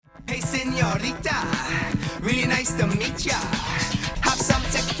señorita. Really nice to meet ya. Have some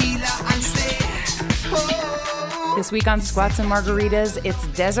tequila and stay. Oh. This week on Squats and Margaritas, it's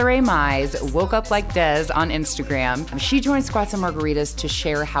Desiree Mize, Woke Up Like Des on Instagram. She joined Squats and Margaritas to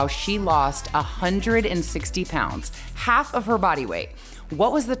share how she lost 160 pounds, half of her body weight.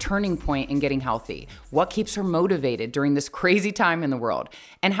 What was the turning point in getting healthy? What keeps her motivated during this crazy time in the world?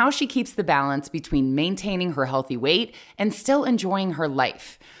 And how she keeps the balance between maintaining her healthy weight and still enjoying her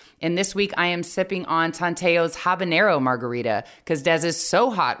life. And this week, I am sipping on Tanteo's Habanero Margarita because Des is so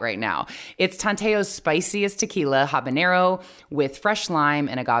hot right now. It's Tanteo's spiciest tequila, Habanero, with fresh lime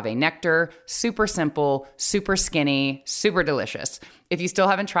and agave nectar. Super simple, super skinny, super delicious. If you still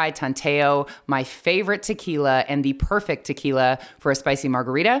haven't tried Tanteo, my favorite tequila and the perfect tequila for a spicy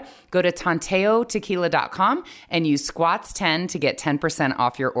margarita, go to tanteotequila.com and use Squats10 to get 10%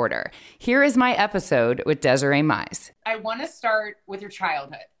 off your order. Here is my episode with Desiree Mize. I want to start with your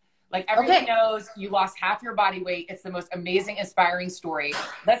childhood. Like everyone knows you lost half your body weight. It's the most amazing, inspiring story.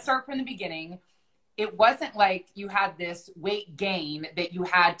 Let's start from the beginning. It wasn't like you had this weight gain that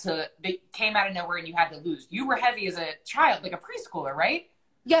came out of nowhere and you had to lose. You were heavy as a child, like a preschooler, right?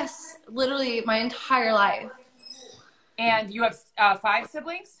 Yes, literally my entire life. And you have 5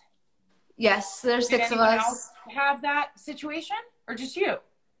 siblings? Yes, there's 6 of us. Did anyone else have that situation or just you?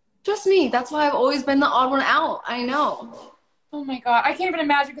 Just me. That's why I've always been the odd one out. I know. Oh my God. I can't even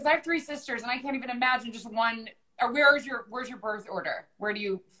imagine because I have 3 sisters and I can't even imagine just one. Or where's your birth order? Where do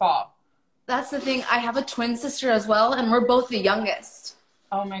you fall? That's the thing. I have a twin sister as well, and we're both the youngest.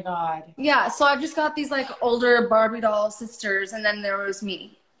 Oh my God. Yeah, so I've just got these like older Barbie doll sisters, and then there was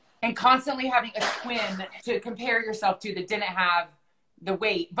me. And constantly having a twin to compare yourself to that didn't have the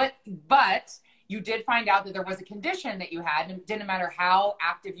weight. But you did find out that there was a condition that you had, and it didn't matter how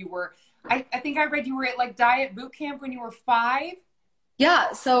active you were. I think I read you were at like diet boot camp when you were 5.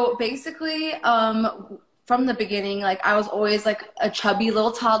 Yeah, so basically, from the beginning, like I was always like a chubby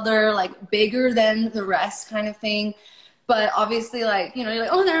little toddler, like bigger than the rest kind of thing. But obviously, like, you know, you're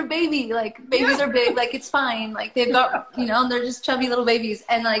like, oh, they're a baby. Like babies are big. Like it's fine. Like they've got, you know, they're just chubby little babies.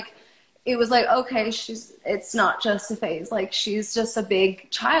 And like, it was like, okay, it's not just a phase. Like she's just a big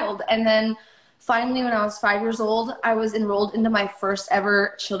child. And then finally, when I was 5 years old, I was enrolled into my first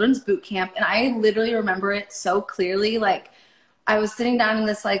ever children's boot camp. And I literally remember it so clearly. Like I was sitting down in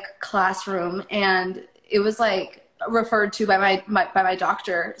this like classroom, and it was like referred to by my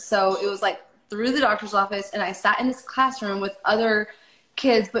doctor. So it was like through the doctor's office, and I sat in this classroom with other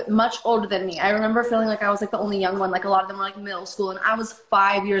kids, but much older than me. I remember feeling like I was like the only young one. Like a lot of them were like middle school, and I was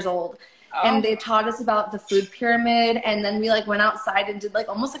 5 years old. Oh. And they taught us about the food pyramid. And then we like went outside and did like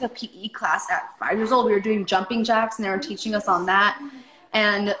almost like a PE class at 5 years old. We were doing jumping jacks, and they were teaching us on that.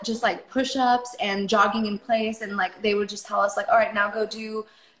 And just like push-ups and jogging in place. And like, they would just tell us like, all right, now go do,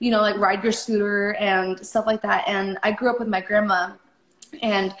 you know, like ride your scooter and stuff like that. And I grew up with my grandma,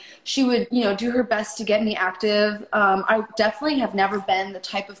 and she would, you know, do her best to get me active. I definitely have never been the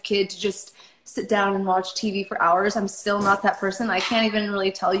type of kid to just sit down and watch TV for hours. I'm still not that person. I can't even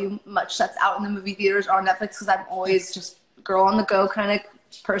really tell you much that's out in the movie theaters or on Netflix because I'm always just girl on the go kind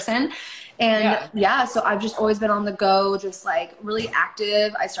of person. And yeah, so I've just always been on the go, just like really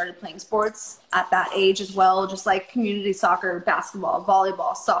active. I started playing sports at that age as well, just like community soccer, basketball,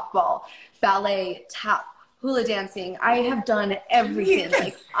 volleyball, softball, ballet, tap, hula dancing. I have done everything.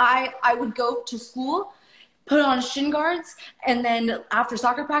 Like I would go to school, put on shin guards, and then after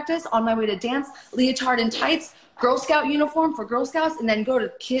soccer practice, on my way to dance, leotard and tights, Girl Scout uniform for Girl Scouts, and then go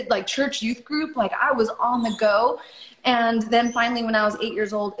to church youth group. Like I was on the go. And then finally, when I was 8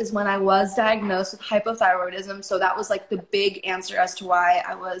 years old is when I was diagnosed with hypothyroidism. So that was like the big answer as to why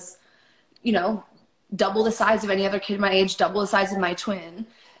I was, you know, double the size of any other kid my age, double the size of my twin.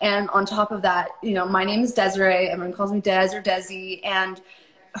 And on top of that, you know, my name is Desiree. Everyone calls me Des or Desi. And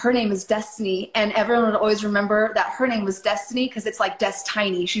her name is Destiny. And everyone would always remember that her name was Destiny because it's like Des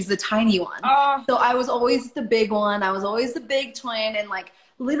Tiny. She's the tiny one. So I was always the big one. I was always the big twin. And like,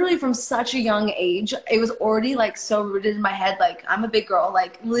 literally from such a young age, it was already like so rooted in my head. Like I'm a big girl.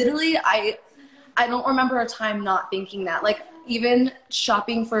 Like literally, I don't remember a time not thinking that. Like even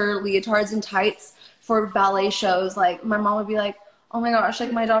shopping for leotards and tights for ballet shows, like my mom would be like, oh my gosh,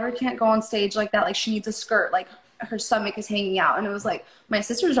 like my daughter can't go on stage like that. Like she needs a skirt. Like her stomach is hanging out. And it was like, my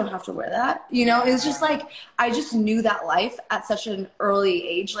sisters don't have to wear that. You know, it was just like, I just knew that life at such an early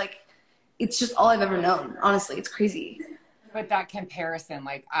age. Like it's just all I've ever known. Honestly, it's crazy. But that comparison,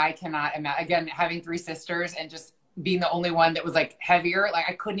 like I cannot imagine, again, having 3 sisters and just being the only one that was like heavier, like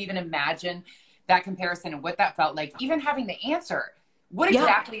I couldn't even imagine that comparison and what that felt like. Even having the answer, what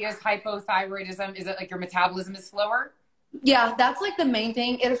exactly is hypothyroidism? Is it like your metabolism is slower? Yeah, that's like the main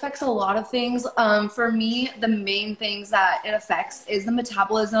thing. It affects a lot of things. For me, the main things that it affects is the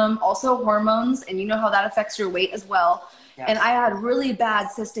metabolism, also hormones, and you know how that affects your weight as well. And Yes. I had really bad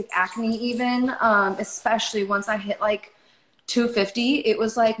cystic acne even, especially once I hit like 250. It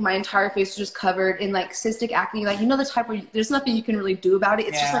was like my entire face was just covered in like cystic acne. Like, you know, the type where there's nothing you can really do about it.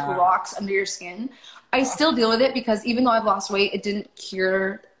 It's just like Yeah. rocks under your skin. I still deal with it because even though I've lost weight, it didn't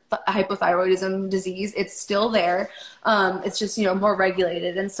cure hypothyroidism disease. It's still there. It's just, you know, more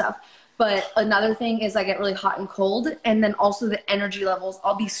regulated and stuff. But another thing is I get really hot and cold, and then also the energy levels.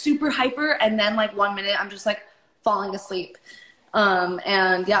 I'll be super hyper, and then like 1 minute I'm just like falling asleep.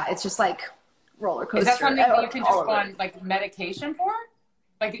 And yeah, it's just like roller coaster. Is that something that you can just all go over. on like medication for?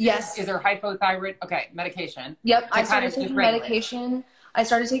 Like, Yes. is there hypothyroid? Okay, medication. Yep, To I kind started of just taking regulate. medication. I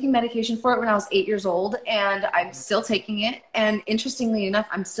started taking medication for it when I was 8 years old, and I'm still taking it. And interestingly enough,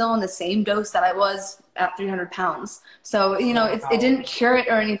 I'm still on the same dose that I was at 300 pounds. So, you know, it didn't cure it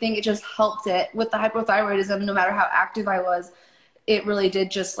or anything. It just helped it with the hypothyroidism. No matter how active I was, it really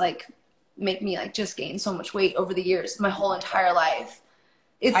did just like make me like just gain so much weight over the years, my whole entire life.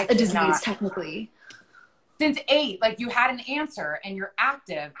 It's I a disease cannot. technically. Since 8, like you had an answer and you're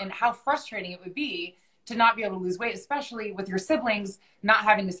active, and how frustrating it would be to not be able to lose weight, especially with your siblings not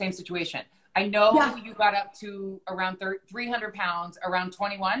having the same situation. I know Yeah. you got up to around 300 pounds around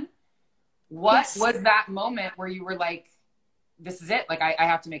 21. What Yes. was that moment where you were like, this is it? Like, I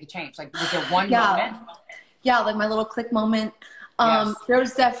have to make a change. Like, was there one Yeah. moment? Yeah, like my little click moment. Yes. There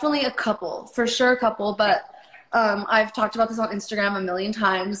was definitely a couple, for sure a couple, but I've talked about this on Instagram a million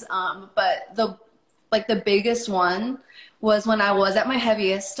times. But the biggest one was when I was at my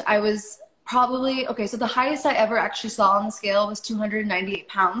heaviest. I was probably, okay, so the highest I ever actually saw on the scale was 298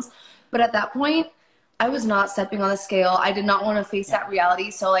 pounds. But at that point, I was not stepping on the scale. I did not want to face that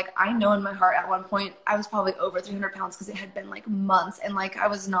reality. So like, I know in my heart at one point, I was probably over 300 pounds because it had been like months, and like, I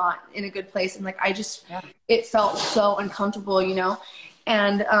was not in a good place. And like, it felt so uncomfortable, you know?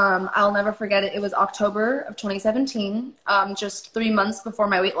 And I'll never forget it. It was October of 2017, just 3 months before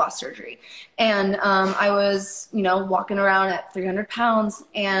my weight loss surgery. And I was, you know, walking around at 300 pounds,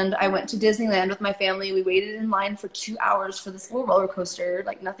 and I went to Disneyland with my family. We waited in line for 2 hours for this little roller coaster,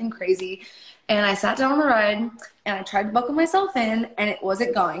 like nothing crazy. And I sat down on the ride, and I tried to buckle myself in, and it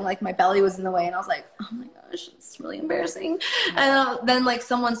wasn't going. Like, my belly was in the way, and I was like, oh my gosh, it's really embarrassing. And then like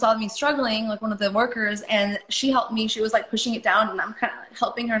someone saw me struggling, like one of the workers, and she helped me. She was like pushing it down, and I'm kind of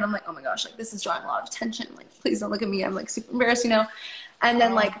helping her, and I'm like, oh my gosh, like this is drawing a lot of attention. Like, please don't look at me. I'm like super embarrassed, you know? And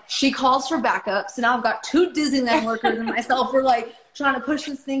then like she calls for backup. So now I've got 2 Disneyland workers and myself were like trying to push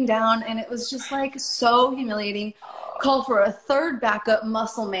this thing down, and it was just like so humiliating. Called for a 3rd backup,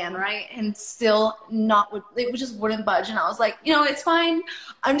 muscle man, right? And still it just wouldn't budge. And I was like, you know, it's fine.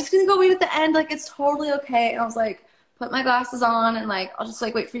 I'm just gonna go wait at the end. Like, it's totally okay. And I was like, put my glasses on, and like, I'll just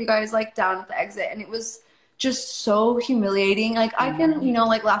like wait for you guys like down at the exit. And it was just so humiliating. Like, I can, you know,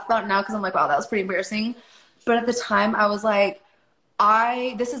 like laugh about it now because I'm like, wow, that was pretty embarrassing. But at the time I was like,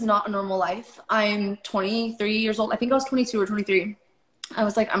 this is not a normal life. I'm 23 years old. I think I was 22 or 23. I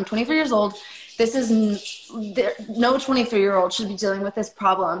was like, I'm 23 years old. This is no 23-year-old should be dealing with this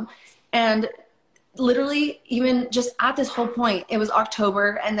problem. And literally, even just at this whole point, it was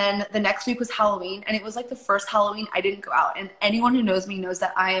October, and then the next week was Halloween, and it was like the first Halloween I didn't go out. And anyone who knows me knows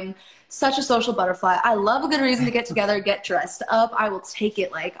that I am such a social butterfly. I love a good reason to get together, get dressed up. I will take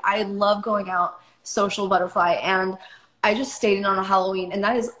it. Like, I love going out, social butterfly. And I just stayed in on a Halloween, and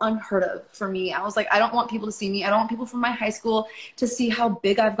that is unheard of for me. I was like, I don't want people to see me. I don't want people from my high school to see how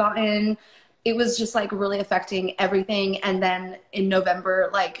big I've gotten. It was just like really affecting everything. And then in November,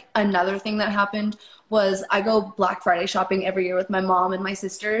 like another thing that happened was I go Black Friday shopping every year with my mom and my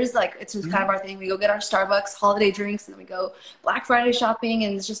sisters. Like, it's just kind of our thing. We go get our Starbucks holiday drinks, and then we go Black Friday shopping,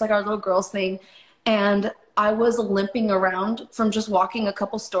 and it's just like our little girls thing. And I was limping around from just walking a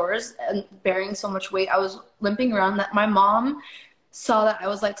couple stores and bearing so much weight. I was limping around that my mom saw that I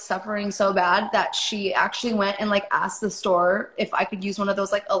was like suffering so bad that she actually went and like asked the store if I could use one of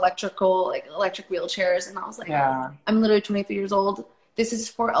those like electric wheelchairs. And I was like, Yeah. I'm literally 23 years old. This is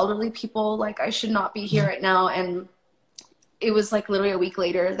for elderly people. Like, I should not be here right now. And it was like literally a week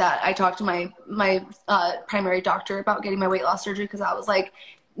later that I talked to my primary doctor about getting my weight loss surgery, because I was like,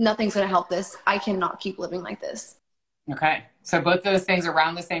 nothing's going to help this. I cannot keep living like this. Okay. So both those things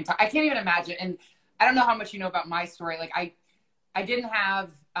around the same time. I can't even imagine. And I don't know how much you know about my story. Like, I didn't have,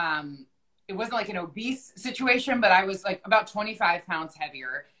 it wasn't like an obese situation, but I was like about 25 pounds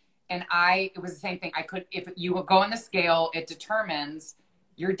heavier. And it was the same thing. If you go on the scale, it determines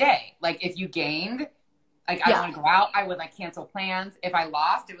your day. Like, if you gained, like, I don't want to go out, I would like cancel plans. If I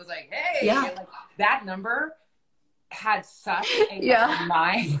lost, it was like, hey, and, like, that number had such a Yeah.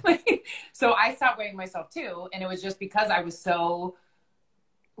 mind. So I stopped weighing myself too. And it was just because I was so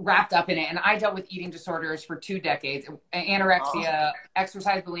wrapped up in it. And I dealt with eating disorders for 2 decades, anorexia,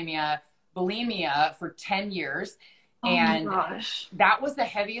 exercise bulimia for 10 years. And oh my gosh. that was the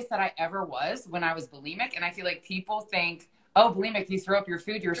heaviest that I ever was when I was bulimic. And I feel like people think, oh, bulimic, you throw up your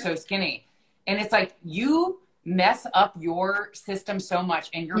food, you're so skinny. And it's like, you mess up your system so much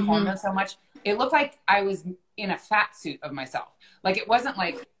and your hormones so much. It looked like I was in a fat suit of myself. Like, it wasn't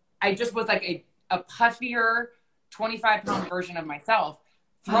like, I just was like a puffier 25-pound version of myself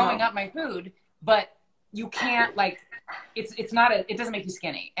throwing up my food. But you can't, like, it's not it doesn't make you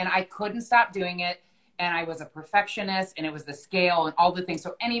skinny. And I couldn't stop doing it. And I was a perfectionist, and it was the scale and all the things.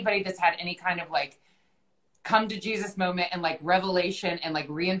 So anybody that's had any kind of like come to Jesus moment and like revelation and like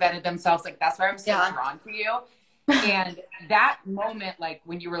reinvented themselves, like, that's why I'm so drawn to you. And that moment, like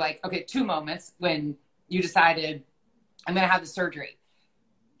when you were like, okay, 2 moments when you decided I'm going to have the surgery,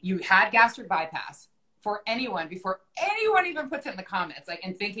 you had gastric bypass. For anyone, before anyone even puts it in the comments, like,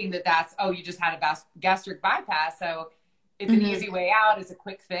 and thinking that that's, oh, you just had a gastric bypass, so it's an easy way out, it's a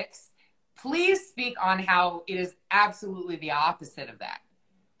quick fix. Please speak on how it is absolutely the opposite of that.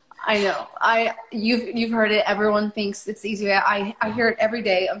 I know. You've heard it. Everyone thinks it's the easy way. I hear it every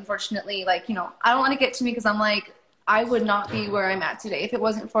day, unfortunately. Like, you know, I don't want to get to me because I'm like, I would not be where I'm at today if it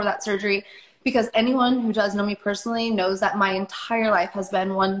wasn't for that surgery. Because anyone who does know me personally knows that my entire life has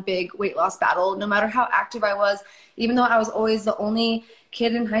been one big weight loss battle. No matter how active I was, even though I was always the only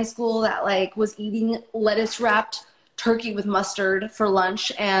kid in high school that like was eating lettuce wrapped turkey with mustard for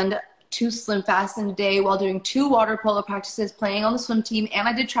lunch and 2 Slim Fasts in a day while doing 2 water polo practices, playing on the swim team. And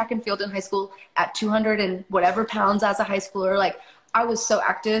I did track and field in high school at 200 and whatever pounds as a high schooler. Like, I was so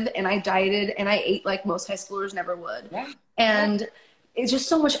active, and I dieted, and I ate like most high schoolers never would. Yeah. And it's just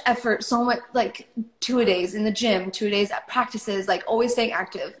so much effort, so much, like 2-a-days in the gym, 2-a-days at practices, like always staying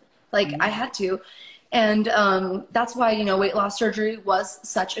active. Like I had to. And that's why, you know, weight loss surgery was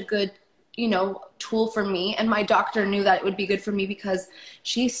such a good, you know, tool for me. And my doctor knew that it would be good for me because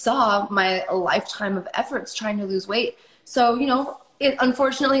she saw my lifetime of efforts trying to lose weight. So, you know,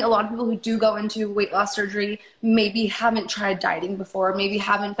 unfortunately, a lot of people who do go into weight loss surgery maybe haven't tried dieting before, maybe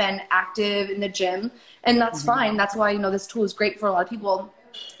haven't been active in the gym. And that's fine. That's why, you know, this tool is great for a lot of people.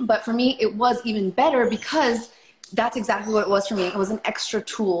 But for me, it was even better because that's exactly what it was for me. It was an extra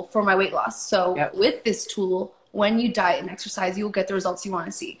tool for my weight loss. So with this tool, when you diet and exercise, you will get the results you want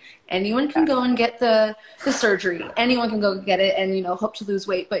to see. Anyone can go and get the surgery. Anyone can go get it and, you know, hope to lose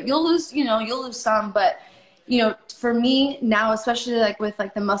weight. But you'll lose some. But, you know, for me now, especially like with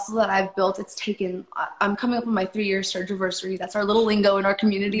like the muscle that I've built, I'm coming up on my 3-year surgiversary. That's our little lingo in our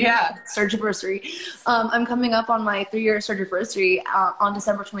community. Yeah. Surgiversary. I'm coming up on my 3-year surgiversary on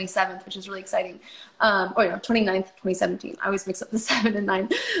December 27th, which is really exciting. 29th, 2017. I always mix up the 7 and 9.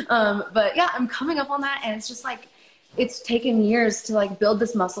 But yeah, I'm coming up on that, and it's just like, it's taken years to like build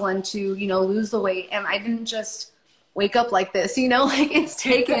this muscle and to, you know, lose the weight. And I didn't just wake up like this, you know, like it's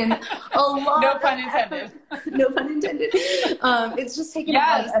taken a lot. No pun intended. No pun intended. It's just taken a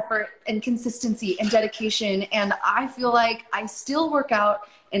lot of effort and consistency and dedication. And I feel like I still work out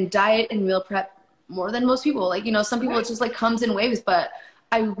and diet and meal prep more than most people. Like, you know, some people it just like comes in waves, but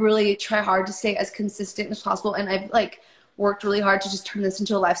I really try hard to stay as consistent as possible. And I've like worked really hard to just turn this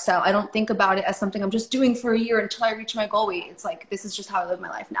into a lifestyle. I don't think about it as something I'm just doing for a year until I reach my goal weight. It's like, this is just how I live my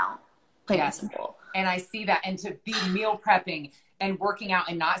life now. Plain and simple. And I see that. And to be meal prepping and working out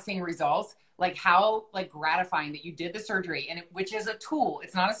and not seeing results, like how like gratifying that you did the surgery, and which is a tool.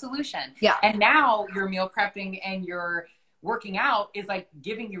 It's not a solution. Yeah. And now your meal prepping and your working out is like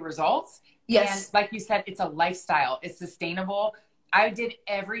giving you results. Yes. And like you said, it's a lifestyle. It's sustainable. I did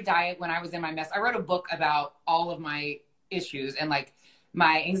every diet when I was in my mess. I wrote a book about all of my issues and like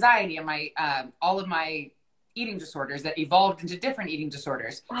my anxiety and my all of my eating disorders that evolved into different eating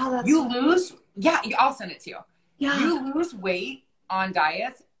disorders. Wow, I'll send it to you. Yeah. You lose weight on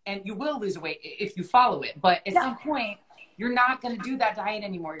diets, and you will lose weight if you follow it. But at some point, you're not going to do that diet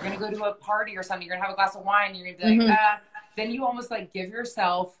anymore. You're going to go to a party or something. You're going to have a glass of wine. You're going to be like, then you almost like give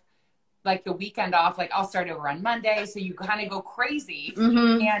yourself like the weekend off. Like, I'll start over on Monday. So you kind of go crazy.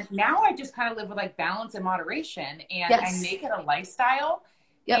 And now I just kind of live with like balance and moderation, and I make it a lifestyle.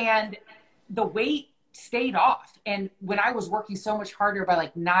 And the weight stayed off. And when I was working so much harder by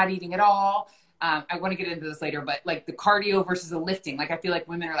like not eating at all, I want to get into this later, but like the cardio versus the lifting, like I feel like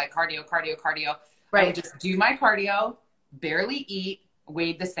women are like cardio. Right. I would just do my cardio, barely eat,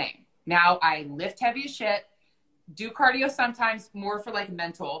 weighed the same. Now I lift heavy as shit, do cardio sometimes more for like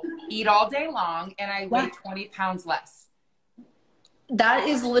mental, eat all day long, and I weigh 20 pounds less. That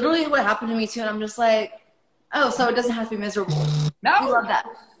is literally what happened to me too. And I'm just like, Oh, so it doesn't have to be miserable. No. We love that.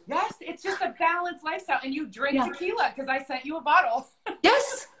 Yes, it's just a balanced lifestyle. And you drink Yeah. tequila because I sent you a bottle.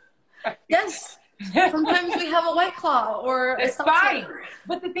 Yes. Yes. Sometimes we have a White Claw or It's a seltzer. fine.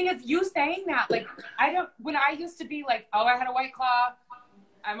 But the thing is, you saying that, like, when I used to be like, oh, I had a White Claw,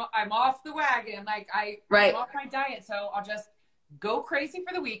 I'm off the wagon. Like, I'm off my diet. So I'll just go crazy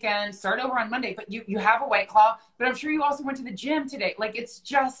for the weekend, start over on Monday. But you have a White Claw, but I'm sure you also went to the gym today. Like, it's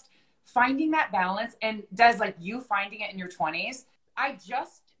just finding that balance. And Des, like, you finding it in your 20s. I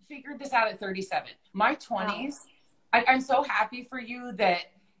just figured this out at 37. My 20s, wow. I'm so happy for you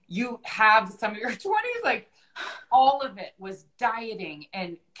that you have some of your 20s. Like, all of it was dieting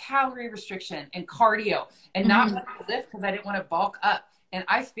and calorie restriction and cardio and not wanting to lift because I didn't want to bulk up. And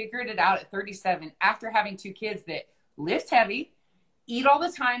I figured it out at 37 after having 2 kids that lift heavy, eat all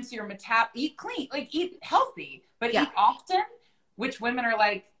the time. So your eat clean, like eat healthy, but eat often, which women are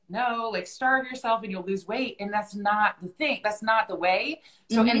like, no, like starve yourself and you'll lose weight. And that's not the thing. That's not the way.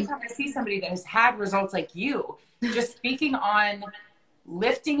 So anytime I see somebody that has had results like you, just speaking on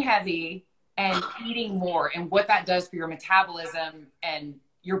lifting heavy and eating more and what that does for your metabolism and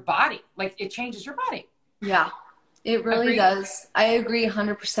your body, like it changes your body. Yeah, it really does. I agree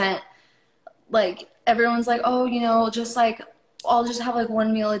 100%. Like everyone's like, oh, you know, just like, I'll just have like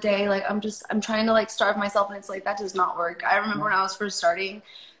 1 meal a day. Like I'm trying to like starve myself. And it's like, that does not work. I remember when I was first starting,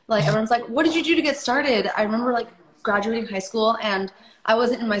 like everyone's like, what did you do to get started? I remember like graduating high school and I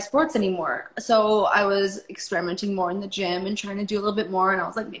wasn't in my sports anymore. So I was experimenting more in the gym and trying to do a little bit more. And I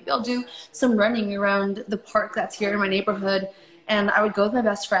was like, maybe I'll do some running around the park that's here in my neighborhood. And I would go with my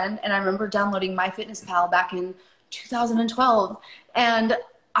best friend. And I remember downloading MyFitnessPal back in 2012. And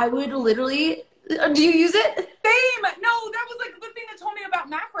I would literally, do you use it? Same. No, that was like the thing that told me about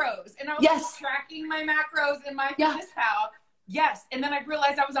macros. And I was like, tracking my macros in MyFitnessPal. Yes. And then I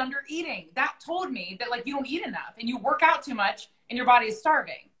realized I was under eating. That told me that like you don't eat enough and you work out too much and your body is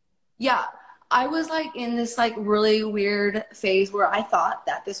starving. Yeah. I was like in this like really weird phase where I thought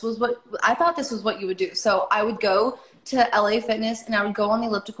this was what you would do. So I would go to LA Fitness and I would go on the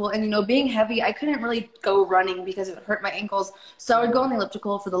elliptical, and, you know, being heavy, I couldn't really go running because it would hurt my ankles. So I would go on the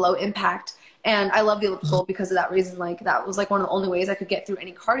elliptical for the low impact. And I love the elliptical because of that reason. Like that was like one of the only ways I could get through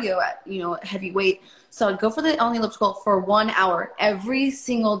any cardio at, you know, heavy weight. So I'd go on the elliptical for 1 hour every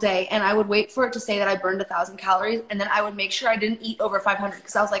single day. And I would wait for it to say that I burned 1,000 calories. And then I would make sure I didn't eat over 500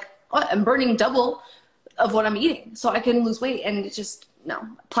 because I was like, oh, I'm burning double of what I'm eating. So I couldn't lose weight. And it just,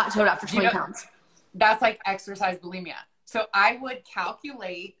 plateaued after 20 pounds. That's like exercise bulimia. So I would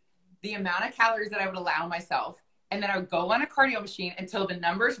calculate the amount of calories that I would allow myself. And then I would go on a cardio machine until the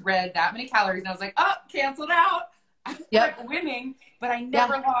numbers read that many calories. And I was like, oh, canceled out. I'm like winning, but I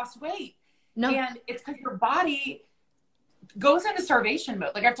never lost weight. No. And it's because your body goes into starvation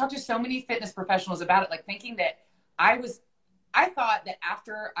mode. Like I've talked to so many fitness professionals about it, like thinking that I thought that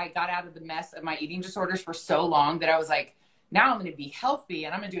after I got out of the mess of my eating disorders for so long that I was like, now I'm going to be healthy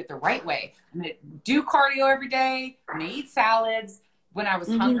and I'm going to do it the right way. I'm going to do cardio every day. I'm going to eat salads. When I was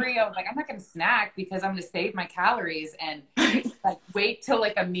hungry, I was like, I'm not going to snack because I'm going to save my calories and like wait till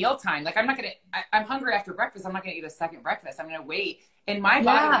like a meal time. Like I'm hungry after breakfast. I'm not going to eat a second breakfast. I'm going to wait. And my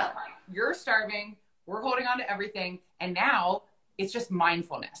body was like, you're starving. We're holding on to everything. And now it's just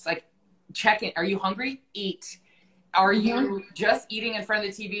mindfulness. Like check in. Are you hungry? Eat. Are you just eating in front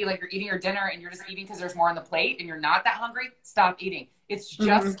of the TV? Like you're eating your dinner and you're just eating because there's more on the plate and you're not that hungry? Stop eating. It's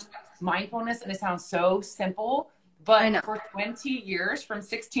just mindfulness. And it sounds so simple. But for 20 years, from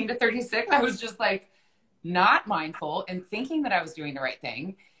 16 to 36, I was just like not mindful and thinking that I was doing the right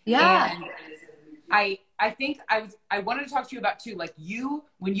thing. Yeah. And I think I wanted to talk to you about too, like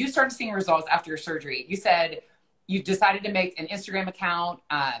when you started seeing results after your surgery, you said you decided to make an Instagram account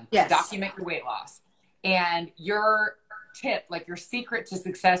to document your weight loss. And your tip, like your secret to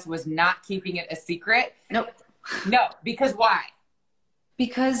success was not keeping it a secret. Nope. No, because why?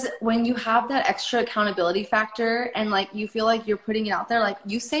 Because when you have that extra accountability factor and like you feel like you're putting it out there, like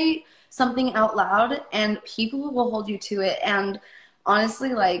you say something out loud and people will hold you to it. And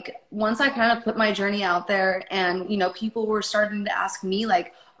honestly, like once I kind of put my journey out there and, you know, people were starting to ask me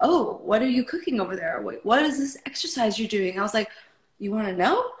like, oh, what are you cooking over there? Wait, what is this exercise you're doing? I was like, you want to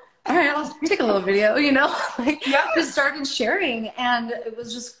know? All right, I'll take a little video, you know, like just started sharing. And it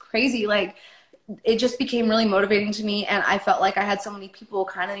was just crazy. Like, it just became really motivating to me. And I felt like I had so many people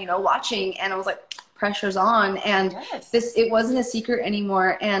kind of, you know, watching, and I was like, pressure's on. And it wasn't a secret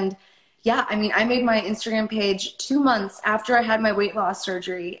anymore. And yeah, I mean, I made my Instagram page 2 months after I had my weight loss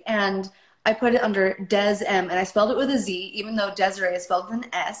surgery, and I put it under Des M, and I spelled it with a Z, even though Desiree is spelled with an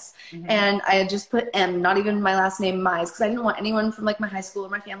S. And I had just put M, not even my last name, Mize, because I didn't want anyone from like my high school or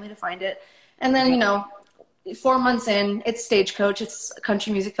my family to find it. And then, you know, 4 months in, it's Stagecoach. It's a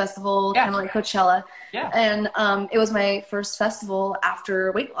country music festival, kind of like Coachella. Yeah. And it was my first festival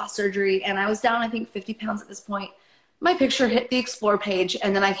after weight loss surgery. And I was down, I think, 50 pounds at this point. My picture hit the Explore page.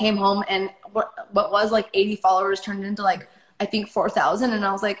 And then I came home and what was like 80 followers turned into like, I think 4,000. And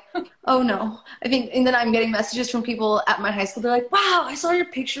I was like, oh no. And then I'm getting messages from people at my high school. They're like, wow, I saw your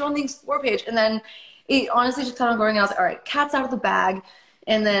picture on the Explore page. And then it honestly just kind of growing. I was like, all right, cat's out of the bag.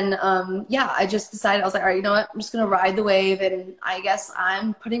 And then, I just decided, I was like, all right, you know what? I'm just going to ride the wave. And I guess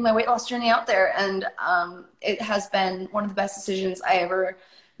I'm putting my weight loss journey out there. And it has been one of the best decisions I ever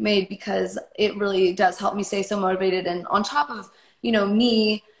made because it really does help me stay so motivated. And on top of,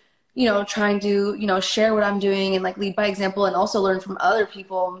 me, trying to, share what I'm doing and like lead by example and also learn from other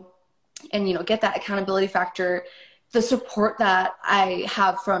people and, get that accountability factor, the support that I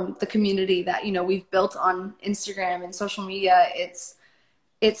have from the community that, we've built on Instagram and social media,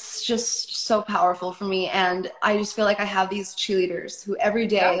 it's just so powerful for me. And I just feel like I have these cheerleaders who every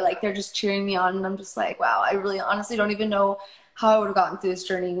day, like they're just cheering me on. And I'm just like, wow, I really honestly don't even know how I would have gotten through this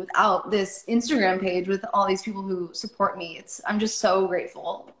journey without this Instagram page with all these people who support me. I'm just so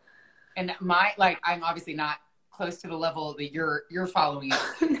grateful. And I'm obviously not close to the level that you're following,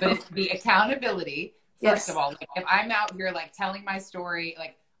 but it's the accountability. First of all, like, if I'm out here like telling my story,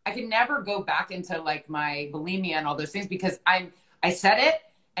 like I can never go back into like my bulimia and all those things because I said it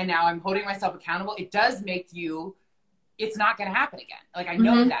and now I'm holding myself accountable. It does make it's not going to happen again. Like I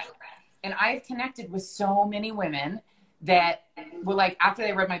know that. And I've connected with so many women that were like, after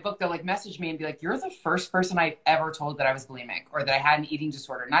they read my book, they'll like message me and be like, you're the first person I've ever told that I was bulimic or that I had an eating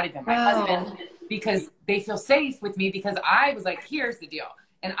disorder. Not even my husband, because they feel safe with me because I was like, here's the deal.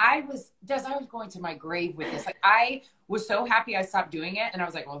 And I was going to my grave with this. Like I was so happy I stopped doing it. And I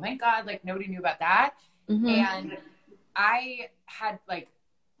was like, well, thank God, like nobody knew about that. And I had like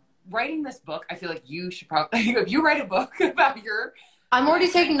writing this book. I feel like you should probably, if you write a book about I'm already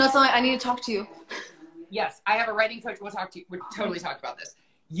taking notes on it. I need to talk to you. Yes. I have a writing coach. We'll totally talk about this.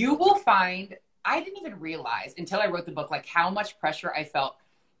 You will find, I didn't even realize until I wrote the book, like how much pressure I felt.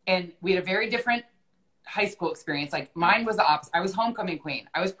 And we had a very different high school experience. Like mine was the opposite. I was homecoming queen.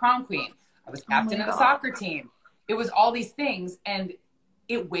 I was prom queen. I was captain of the soccer team. It was all these things. And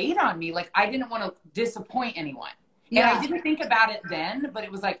it weighed on me. Like I didn't want to disappoint anyone. And I didn't think about it then, but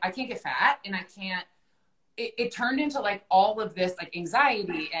it was like, I can't get fat and I can't, it turned into like all of this like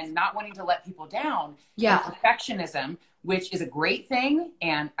anxiety and not wanting to let people down. And perfectionism, which is a great thing.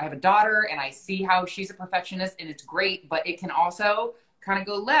 And I have a daughter and I see how she's a perfectionist and it's great, but it can also kind of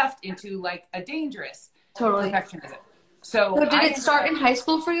go left into like a dangerous perfectionism. So did it start in high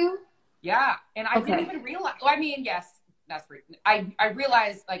school for you? Yeah. And I didn't even realize, well, I mean, yes, that's pretty, I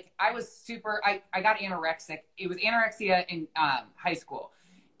realized like I was I got anorexic. It was anorexia in high school.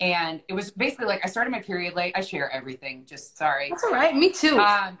 And it was basically like, I started my period late. I share everything, just sorry. That's all right. Me too.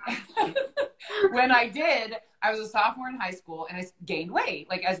 When I did, I was a sophomore in high school and I gained weight,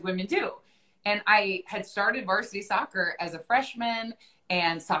 like as women do. And I had started varsity soccer as a freshman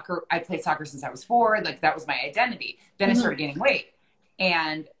and I played soccer since I was 4. Like that was my identity. Then I started gaining weight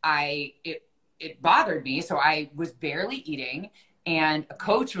and it bothered me. So I was barely eating and a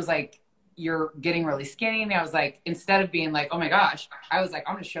coach was like, you're getting really skinny. And I was like, instead of being like, oh my gosh, I was like,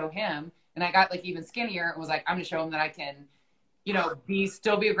 I'm going to show him. And I got like even skinnier and was like, I'm going to show him that I can,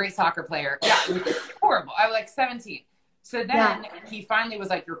 still be a great soccer player. Yeah, it was horrible. I was like 17. So then he finally was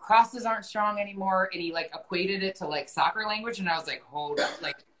like, your crosses aren't strong anymore. And he like equated it to like soccer language. And I was like, hold up,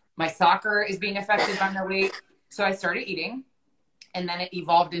 like my soccer is being affected by my weight. So I started eating and then it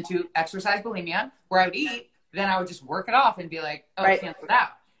evolved into exercise bulimia where I would eat, then I would just work it off and be like, oh, cancel it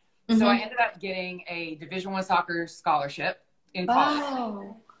out. So I ended up getting a Division I soccer scholarship in college.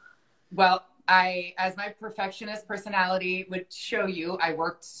 Oh. Well, as my perfectionist personality would show you, I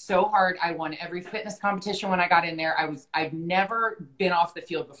worked so hard. I won every fitness competition when I got in there. I've never been off the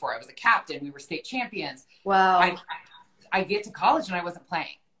field before. I was a captain. We were state champions. Wow. I get to college and I wasn't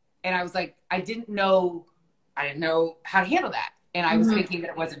playing. And I was like, I didn't know how to handle that. And I was thinking that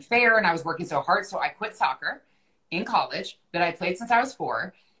it wasn't fair. And I was working so hard. So I quit soccer in college that I played since I was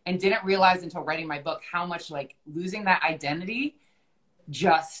 4. And didn't realize until writing my book how much like losing that identity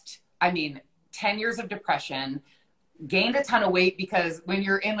 10 years of depression, gained a ton of weight because when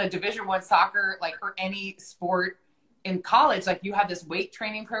you're in a Division I soccer, like or any sport in college, like you have this weight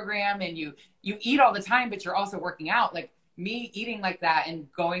training program and you eat all the time, but you're also working out. Like me eating like that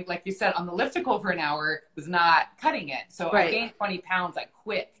and going, like you said, on the elliptical for an hour was not cutting it. So I gained 20 pounds like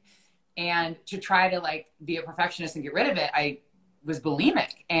quick. And to try to like be a perfectionist and get rid of it, I was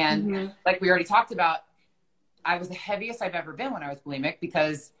bulimic. And like we already talked about, I was the heaviest I've ever been when I was bulimic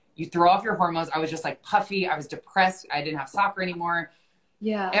because You throw off your hormones. I was just like puffy. I was depressed. I didn't have soccer anymore.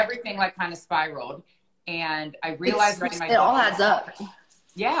 Yeah. Everything like kind of spiraled. And I realized it all adds up.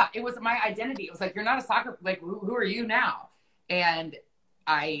 Yeah. It was my identity. It was like, you're not a soccer, like, who are you now? And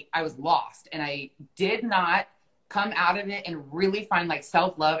I was lost, and I did not come out of it and really find like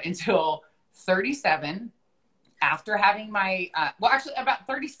self-love until 37, after having my, well, actually about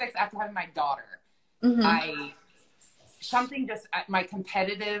 36 after having my daughter. Mm-hmm. My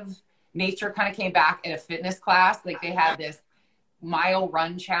competitive nature kind of came back at a fitness class. Like they had this mile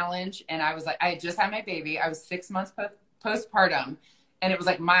run challenge, and I was like, I had just had my baby. I was 6 months postpartum, and it was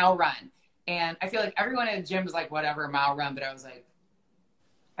like mile run. And I feel like everyone at the gym was like, whatever, mile run. But I was like,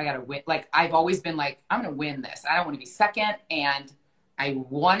 I got to win. Like, I've always been like, I'm going to win this. I don't want to be second. And I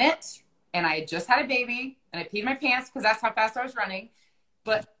won it. And I had just had a baby, and I peed my pants because that's how fast I was running.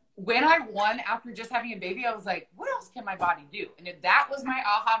 But when I won after just having a baby, I was like, what else can my body do? And that was my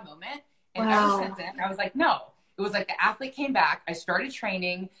aha moment. And ever since then, I was like, no. It was like the athlete came back. I started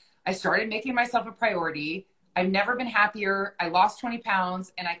training. I started making myself a priority. I've never been happier. I lost 20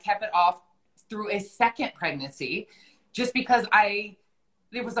 pounds, and I kept it off through a second pregnancy, just because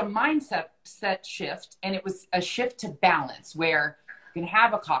there was a mindset shift, and it was a shift to balance where you can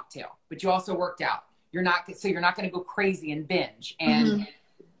have a cocktail, but you also worked out. You're not going to go crazy and binge. And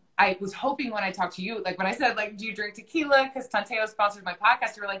I was hoping when I talked to you, like when I said, like, do you drink tequila? Because Tanteo sponsored my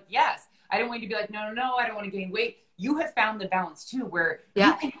podcast. You were like, yes. I didn't want you to be like, no, I don't want to gain weight. You have found the balance too, where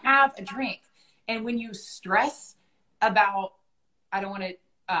you can have a drink. And when you stress about, I don't want to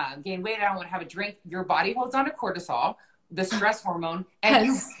gain weight, I don't want to have a drink, your body holds on to cortisol, the stress hormone, and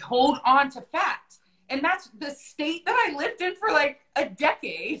you hold on to fat. And that's the state that I lived in for like a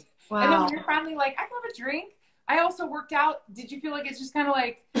decade. Wow. And then when you're finally like, I can have a drink. I also worked out. Did you feel like it's just kind of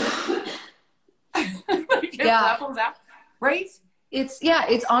like, like it levels out, right?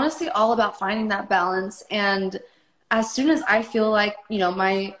 It's honestly all about finding that balance. And as soon as I feel like,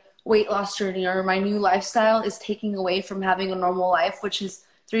 my weight loss journey or my new lifestyle is taking away from having a normal life, which is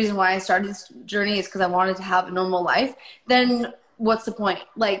the reason why I started this journey, is because I wanted to have a normal life, then what's the point?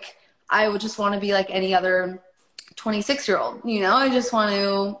 Like, I would just want to be like any other 26-year-old, I just want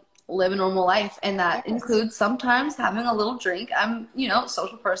to live a normal life. And that includes sometimes having a little drink. I'm, a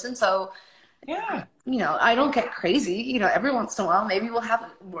social person. So, I don't get crazy, every once in a while, maybe we'll have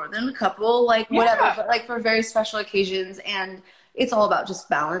more than a couple, like whatever, but like for very special occasions. And it's all about just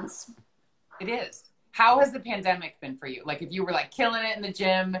balance. It is. How has the pandemic been for you? Like, if you were like killing it in the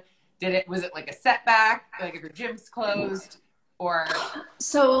gym, was it like a setback? Like if your gym's closed or?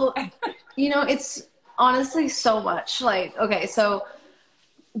 So, it's honestly so much like, okay, so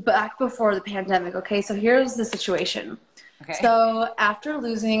back before the pandemic. Okay. So here's the situation. Okay. So after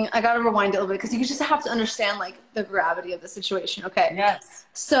losing, I got to rewind a little bit because you just have to understand like the gravity of the situation. Okay. Yes.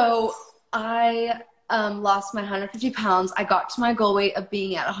 So I lost my 150 pounds. I got to my goal weight of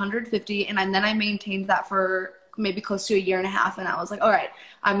being at 150, and then I maintained that for maybe close to a year and a half. And I was like, all right,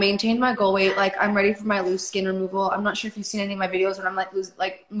 I maintained my goal weight. Like, I'm ready for my loose skin removal. I'm not sure if you've seen any of my videos when I'm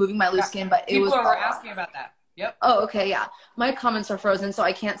like moving my loose skin, but people were asking about that. Yep. Oh, okay, yeah. My comments are frozen, so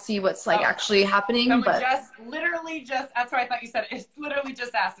I can't see what's like actually happening. Someone that's what I thought you said. It's literally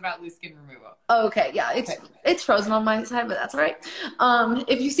just asked about loose skin removal. Oh, okay, yeah. It's frozen on my side, but that's all right.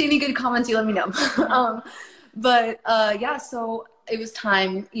 If you see any good comments, you let me know. So it was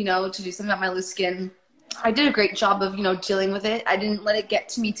time, to do something about my loose skin. I did a great job of, dealing with it. I didn't let it get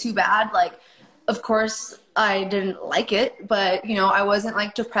to me too bad. Like, of course, I didn't like it, but, I wasn't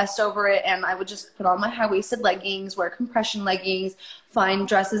like depressed over it. And I would just put on my high-waisted leggings, wear compression leggings, find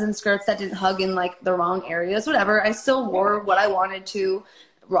dresses and skirts that didn't hug in like the wrong areas, whatever. I still wore what I wanted to,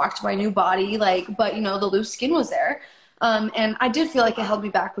 rocked my new body, but the loose skin was there. And I did feel like it held me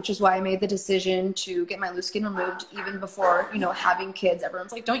back, which is why I made the decision to get my loose skin removed even before, having kids.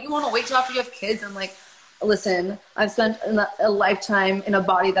 Everyone's like, don't you want to wait till after you have kids? I'm like, listen, I've spent a lifetime in a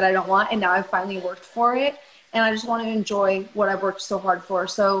body that I don't want, and now I've finally worked for it, and I just want to enjoy what I've worked so hard for.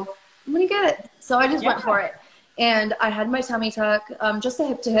 So I'm going to get it. So I just went for it. And I had my tummy tuck, just a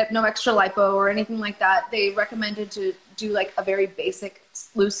hip to hip, no extra lipo or anything like that. They recommended to do like a very basic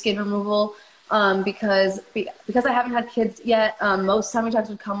loose skin removal because I haven't had kids yet. Most tummy tucks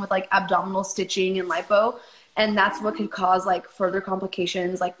would come with like abdominal stitching and lipo, and that's what could cause like further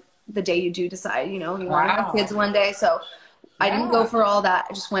complications, like the day you do decide, you want to have kids one day. So I didn't go for all that.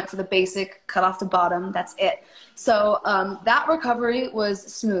 I just went for the basic, cut off the bottom. That's it. So that recovery was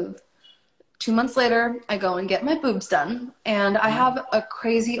smooth. 2 months later, I go and get my boobs done, and I have a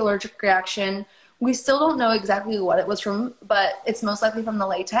crazy allergic reaction. We still don't know exactly what it was from, but it's most likely from the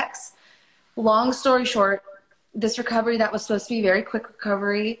latex. Long story short, this recovery that was supposed to be very quick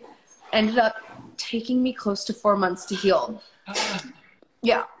recovery ended up taking me close to 4 months to heal.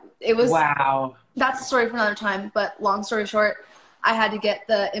 Yeah, it was. Wow. That's a story for another time, but long story short, I had to get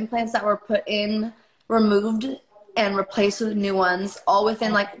the implants that were put in removed and replaced with new ones, all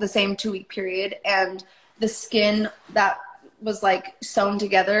within like the same 2-week period. And the skin that was like sewn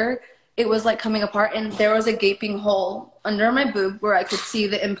together, it was like coming apart, and there was a gaping hole under my boob where I could see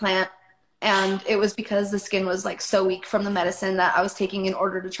the implant. And it was because the skin was like so weak from the medicine that I was taking in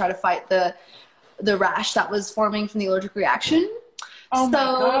order to try to fight the rash that was forming from the allergic reaction. Oh my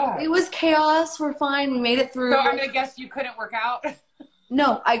God. It was chaos. We're fine. We made it through. So I'm going to guess you couldn't work out?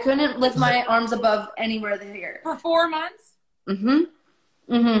 No, I couldn't lift my arms above anywhere here. For 4 months?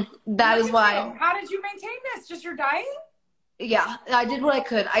 Mm-hmm. Mm-hmm. That is why. How did you maintain this? Just your diet? Yeah, I did what I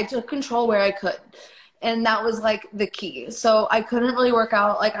could. I took control where I could. And that was like the key. So I couldn't really work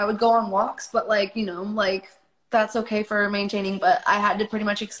out. Like I would go on walks, but like, you know, like that's okay for maintaining. But I had to pretty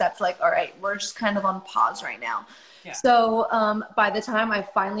much accept like, all right, we're just kind of on pause right now. Yeah. So by the time I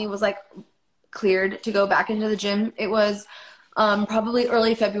finally was like cleared to go back into the gym, it was probably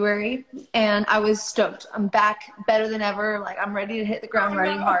early February, and I was stoked. I'm back better than ever. Like I'm ready to hit the ground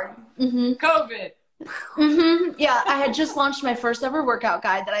running hard. Mm-hmm. COVID. Mm-hmm. Yeah, I had just launched my first ever workout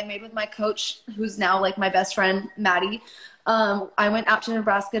guide that I made with my coach, who's now like my best friend, Maddie. I went out to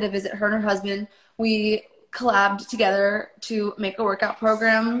Nebraska to visit her and her husband. We collabed together to make a workout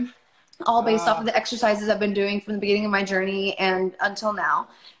program, all based off of the exercises I've been doing from the beginning of my journey and until now.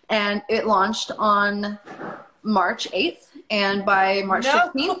 And it launched on March 8th. And by March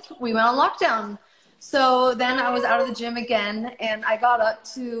 15th, we went on lockdown. So then I was out of the gym again, and I got up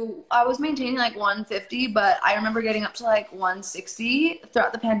to, I was maintaining like 150, but I remember getting up to like 160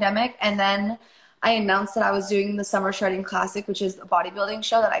 throughout the pandemic. And then I announced that I was doing the Summer Shredding Classic, which is a bodybuilding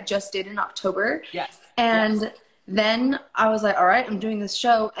show that I just did in October. Yes. And then I was like, all right, I'm doing this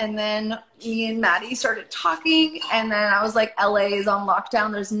show. And then me and Maddie started talking. And then I was like, LA is on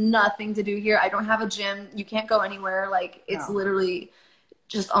lockdown. There's nothing to do here. I don't have a gym. You can't go anywhere. Like it's literally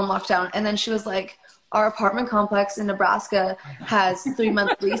just on lockdown. And then she was like, our apartment complex in Nebraska has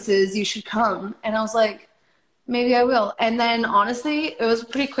 3-month leases. You should come. And I was like, maybe I will. And then honestly, it was a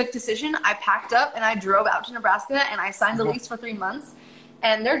pretty quick decision. I packed up and I drove out to Nebraska and I signed the lease for 3 months.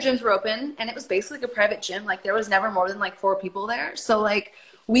 And their gyms were open, and it was basically like a private gym. Like there was never more than like 4 people there. So like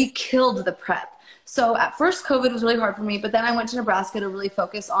we killed the prep. So at first COVID was really hard for me, but then I went to Nebraska to really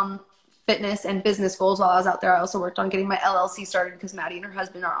focus on fitness and business goals while I was out there. I also worked on getting my LLC started because Maddie and her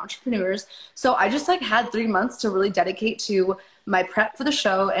husband are entrepreneurs. So I just like had 3 months to really dedicate to my prep for the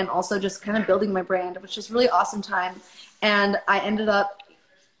show and also just kind of building my brand, which was really awesome time. And I ended up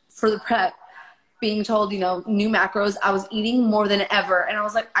for the prep being told, you know, new macros. I was eating more than ever. And I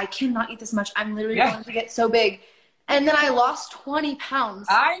was like, I cannot eat this much. I'm literally going to get so big. And then I lost 20 pounds.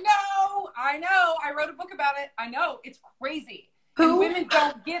 I know. I wrote a book about it. I know. It's crazy. Who? And women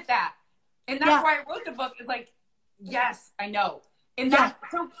don't get that. And that's why I wrote the book. It's like, yes, I know. And that,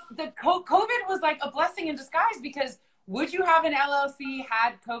 so the COVID was like a blessing in disguise, because would you have an LLC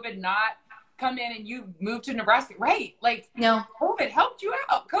had COVID not come in and you moved to Nebraska? Right. Like, no, COVID helped you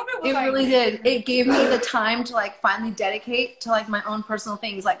out. COVID was it really did. It gave me the time to like finally dedicate to like my own personal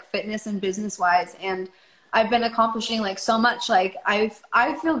things, like fitness and business wise. And I've been accomplishing like so much. Like I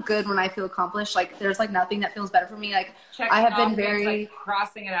feel good when I feel accomplished. Like there's like nothing that feels better for me. Like I have been very like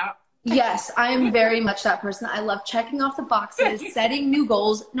crossing it out. Yes, I am very much that person. I love checking off the boxes, setting new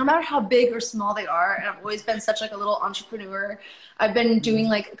goals, no matter how big or small they are. And I've always been such like a little entrepreneur. I've been doing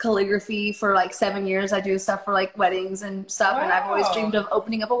like calligraphy for like 7 years. I do stuff for like weddings and stuff. Wow. And I've always dreamed of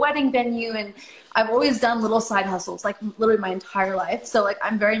opening up a wedding venue. And I've always done little side hustles, like literally my entire life. So like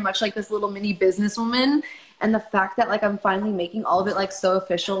I'm very much like this little mini businesswoman. And the fact that like I'm finally making all of it like so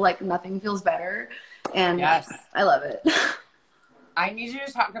official, like nothing feels better. And yes, I love it. I need you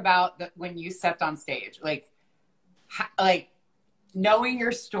to talk about when you stepped on stage, like knowing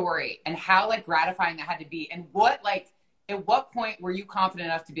your story and how like gratifying that had to be, and what like at what point were you confident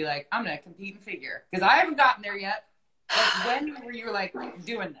enough to be like, I'm gonna compete in figure? Because I haven't gotten there yet. Like, when were you like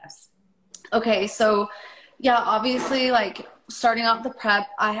doing this? Okay, so yeah, obviously like starting out the prep,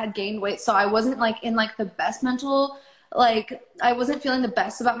 I had gained weight, so I wasn't like in like the best mental. Like I wasn't feeling the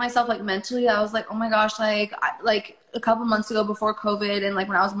best about myself, like mentally. I was like, oh my gosh, like a couple months ago before COVID, and like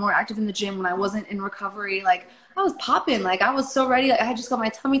when I was more active in the gym, when I wasn't in recovery, like I was popping, like I was so ready. Like I had just got my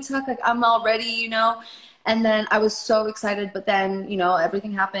tummy tuck, like I'm all ready, you know. And then I was so excited, but then, you know,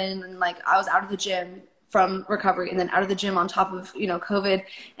 everything happened, and like I was out of the gym from recovery, and then out of the gym on top of, you know, COVID,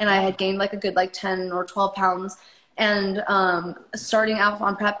 and I had gained like a good like 10 or 12 pounds. And starting out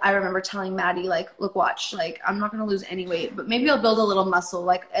on prep, I remember telling Maddie, like, look, watch, like, I'm not going to lose any weight, but maybe I'll build a little muscle.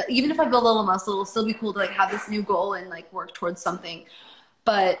 Like, even if I build a little muscle, it'll still be cool to, like, have this new goal and, like, work towards something.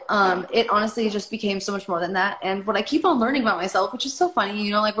 But it honestly just became so much more than that. And what I keep on learning about myself, which is so funny,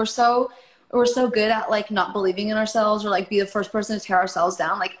 you know, like, we're so good at, like, not believing in ourselves or, like, be the first person to tear ourselves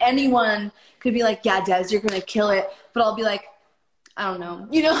down. Like, anyone could be like, yeah, Des, you're going to kill it. But I'll be like, I don't know.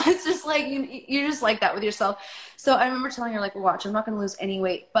 You know, it's just like, you're just like that with yourself. So I remember telling her, like, watch, I'm not going to lose any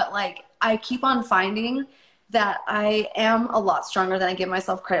weight. But, like, I keep on finding that I am a lot stronger than I give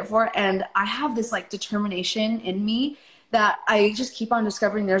myself credit for. And I have this, like, determination in me that I just keep on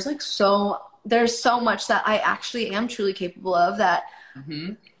discovering there's so much that I actually am truly capable of, that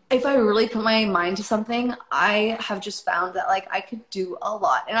if I really put my mind to something, I have just found that, like, I could do a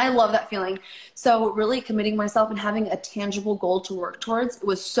lot. And I love that feeling. So really committing myself and having a tangible goal to work towards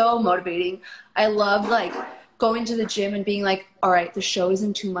was so motivating. I loved, like, going to the gym and being like, all right, the show is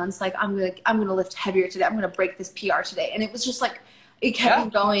in 2 months. Like, I'm gonna lift heavier today. I'm gonna break this PR today. And it was just like, it kept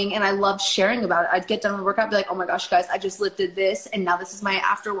me going, and I loved sharing about it. I'd get done with the workout, be like, oh my gosh, guys, I just lifted this, and now this is my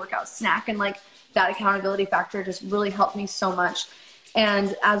after workout snack. And, like, that accountability factor just really helped me so much.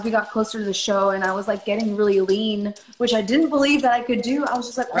 And as we got closer to the show and I was, like, getting really lean, which I didn't believe that I could do, I was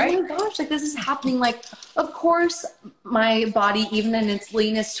just like, oh my gosh, like, this is happening. Like, of course, my body, even in its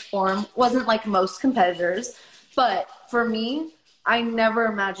leanest form, wasn't like most competitors. But for me, I never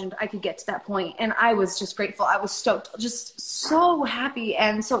imagined I could get to that point. And I was just grateful. I was stoked, just so happy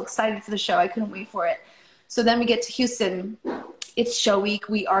and so excited for the show. I couldn't wait for it. So then we get to Houston. It's show week.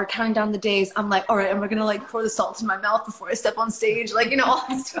 We are counting down the days. I'm like, all right, am I going to, like, pour the salt in my mouth before I step on stage? Like, you know, all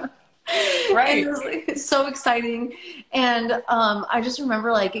that stuff. Right. And it was, like, it's so exciting. And I just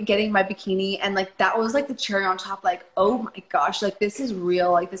remember, like, getting my bikini, and, like, that was, like, the cherry on top. Like, oh my gosh, like, this is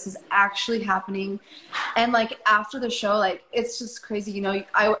real. Like, this is actually happening. And, like, after the show, like, it's just crazy. You know,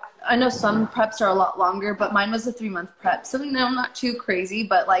 I know some preps are a lot longer, but mine was a 3-month prep. So, you know, not too crazy,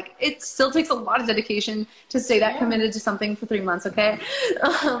 but, like, it still takes a lot of dedication to stay that committed to something for 3 months. Okay.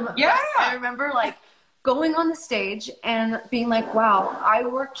 I remember, like, going on the stage and being like, wow, I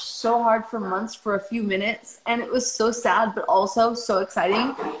worked so hard for months for a few minutes, and it was so sad, but also so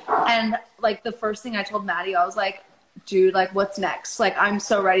exciting. And, like, the first thing I told Maddie, I was like, dude, like, what's next? Like, I'm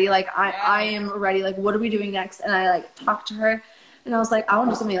so ready. Like, I am ready. Like, what are we doing next? And I, like, talked to her, and I was like, I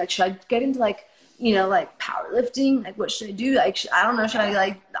want to do something. Like, should I get into, like, you know, like, powerlifting? Like, what should I do? Like, I don't know. Should I,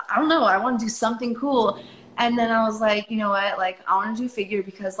 like, I don't know. I want to do something cool. And then I was like, you know what, like, I want to do figure,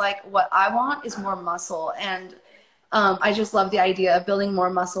 because, like, what I want is more muscle. And I just love the idea of building more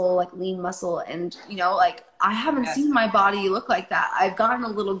muscle, like, lean muscle. And, you know, like, I haven't seen my body look like that. I've gotten a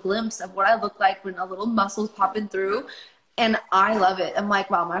little glimpse of what I look like when a little muscle's popping through. And I love it. I'm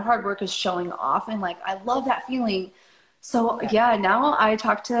like, wow, my hard work is showing off. And, like, I love that feeling. So, yeah, now I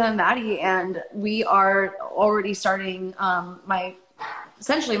talked to Maddie, and we are already starting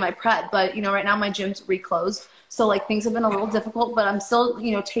essentially my prep. But, you know, right now my gym's reclosed. So, like, things have been a little difficult, but I'm still,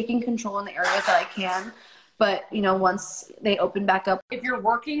 you know, taking control in the areas that I can. But, you know, once they open back up. If you're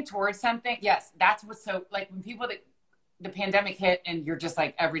working towards something, yes, that's what's so, like, when people, the pandemic hit and you're just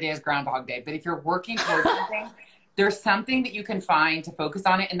like, every day is Groundhog Day. But if you're working towards something, there's something that you can find to focus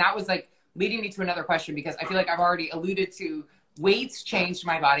on it. And that was, like, leading me to another question, because I feel like I've already alluded to weights changed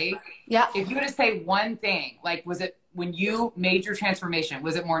my body. Yeah. If you were to say one thing, like, was it when you made your transformation,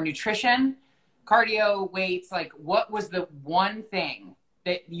 was it more nutrition, cardio, weights? Like, what was the one thing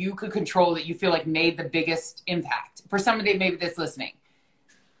that you could control that you feel like made the biggest impact for somebody maybe that's listening?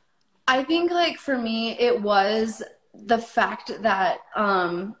 I think, like, for me, it was the fact that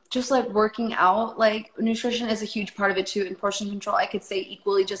just, like, working out, like, nutrition is a huge part of it too, and portion control, I could say,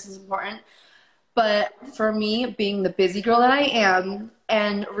 equally just as important. But for me, being the busy girl that I am,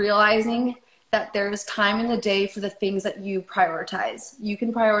 and realizing that there's time in the day for the things that you prioritize. You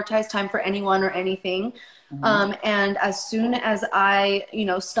can prioritize time for anyone or anything. And as soon as I, you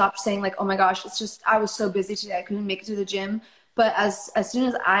know, stopped saying, like, oh my gosh, it's just, I was so busy today, I couldn't make it to the gym. But as soon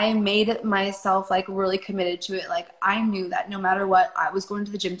as I made myself, like, really committed to it, like, I knew that no matter what, I was going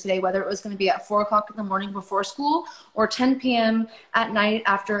to the gym today, whether it was going to be at 4 o'clock in the morning before school or 10 p.m. at night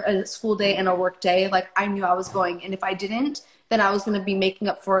after a school day and a work day. Like, I knew I was going. And if I didn't, then I was going to be making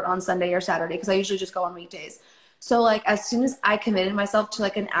up for it on Sunday or Saturday, because I usually just go on weekdays. So, like, as soon as I committed myself to,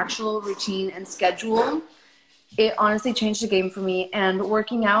 like, an actual routine and schedule, it honestly changed the game for me. And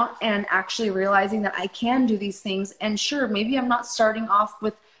working out and actually realizing that I can do these things. And sure, maybe I'm not starting off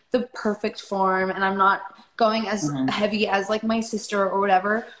with the perfect form, and I'm not going as heavy as, like, my sister or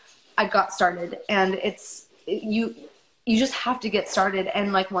whatever. I got started, and you just have to get started.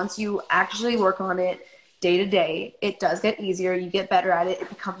 And, like, once you actually work on it, day to day, it does get easier. You get better at it. It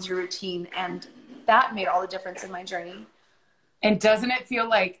becomes your routine. And that made all the difference in my journey. And doesn't it feel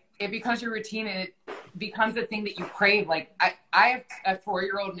like it becomes your routine and it becomes the thing that you crave? Like I have a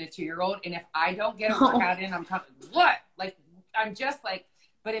 4-year-old and a 2-year-old. And if I don't get a workout in, I'm kind of, what? Like, I'm just like,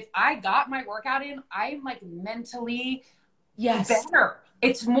 but if I got my workout in, I'm like mentally better.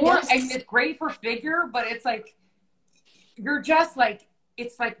 It's more, I mean, it's great for figure, but it's like, you're just like,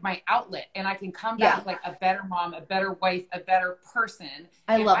 it's like my outlet, and I can come back like a better mom, a better wife, a better person.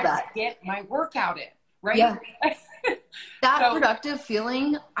 I love that. Get my workout in, right? Yeah. That productive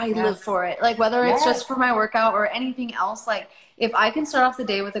feeling, I live for it. Like whether it's just for my workout or anything else, like if I can start off the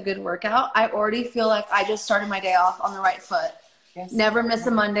day with a good workout, I already feel like I just started my day off on the right foot. Yes. Never miss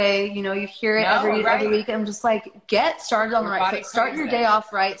a Monday. You know, you hear it every week. I'm just like, get started on the right foot. Start your day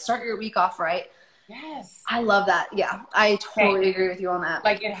off right. Start your week off right. Yes. I love that. Yeah. I totally agree with you on that.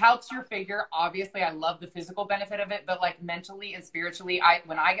 Like it helps your figure. Obviously, I love the physical benefit of it, but like mentally and spiritually,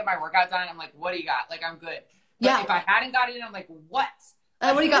 when I get my workout done, I'm like, what do you got? Like, I'm good. But if I hadn't got it in, I'm like, what?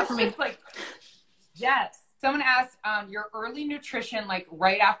 What do you got for me? Like, yes. Someone asked your early nutrition, like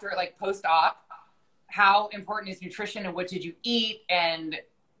right after, like post-op, how important is nutrition and what did you eat? And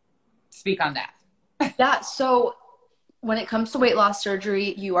speak on that. Yeah. So when it comes to weight loss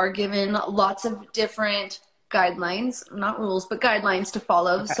surgery, you are given lots of different guidelines, not rules, but guidelines to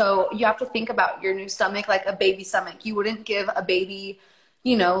follow. Okay. So you have to think about your new stomach like a baby stomach. You wouldn't give a baby,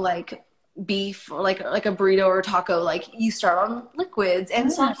 you know, like beef or like a burrito or taco. Like you start on liquids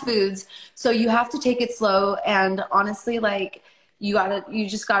and soft foods. So you have to take it slow. And honestly, like you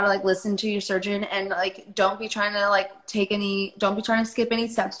just gotta like listen to your surgeon and like don't be trying to skip any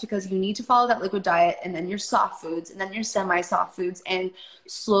steps, because you need to follow that liquid diet and then your soft foods and then your semi-soft foods and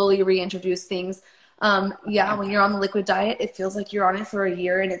slowly reintroduce things. When you're on the liquid diet, it feels like you're on it for a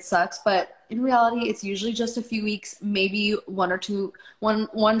year and it sucks, but in reality, it's usually just a few weeks, maybe 1 to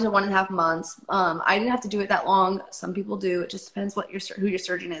 1.5 months. I didn't have to do it that long. Some people do. It just depends who your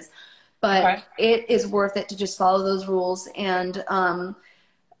surgeon is. But it is worth it to just follow those rules. And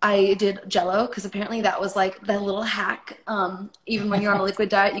I did Jell-O because apparently that was like the little hack. Even when you're on a liquid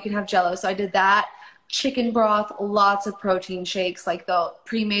diet, you can have Jell-O. So I did that. Chicken broth, lots of protein shakes, like the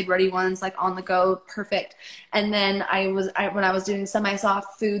pre-made ready ones, like on the go, perfect. And then when I was doing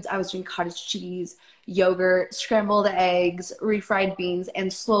semi-soft foods, I was doing cottage cheese, yogurt, scrambled eggs, refried beans,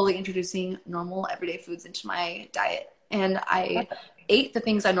 and slowly introducing normal everyday foods into my diet. And I ate the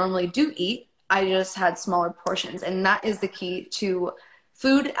things I normally do eat. I just had smaller portions. And that is the key to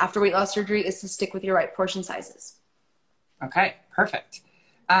food after weight loss surgery, is to stick with your right portion sizes. Okay, perfect.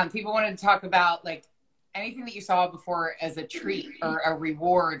 People wanted to talk about like anything that you saw before as a treat or a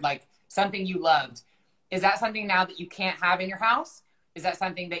reward, like something you loved. Is that something now that you can't have in your house? Is that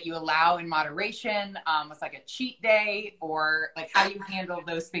something that you allow in moderation? It's like a cheat day, or like how do you handle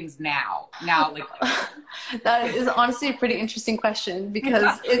those things now? Like that is honestly a pretty interesting question,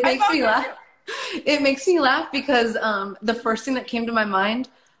 because it makes me laugh. It makes me laugh because the first thing that came to my mind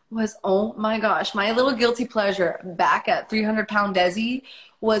was, oh my gosh, my little guilty pleasure back at 300-pound Desi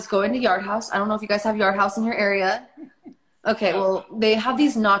was going to Yard House. I don't know if you guys have Yard House in your area. Okay, well, they have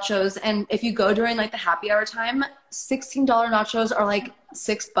these nachos, and if you go during like the happy hour time, $16 nachos are like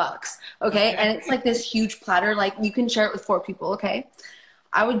 $6, okay? And it's like this huge platter, like you can share it with 4 people, okay?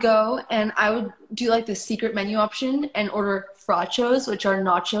 I would go and I would do like the secret menu option and order frachos, which are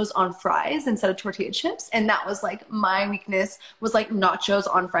nachos on fries instead of tortilla chips. And that was like my weakness, was like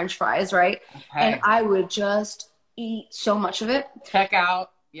nachos on French fries, right? Okay. And I would just eat so much of it. Check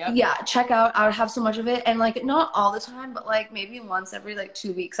out. Yep. Yeah, check out. I would have so much of it. And like not all the time, but like maybe once every like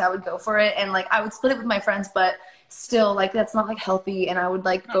 2 weeks I would go for it. And like I would split it with my friends, but still like that's not like healthy. And I would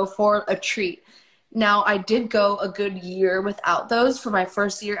like go for a treat. Now, I did go a good year without those for my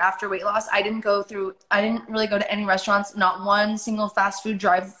first year after weight loss. I didn't really go to any restaurants, not one single fast food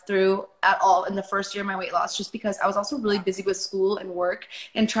drive-through at all in the first year of my weight loss, just because I was also really busy with school and work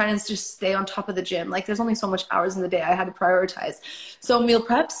and trying to just stay on top of the gym. Like there's only so much hours in the day I had to prioritize. So meal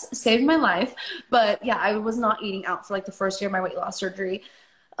preps saved my life. But yeah, I was not eating out for like the first year of my weight loss surgery.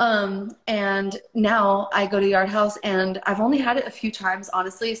 And now I go to Yard House, and I've only had it a few times,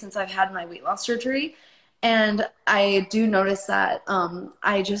 honestly, since I've had my weight loss surgery. And I do notice that,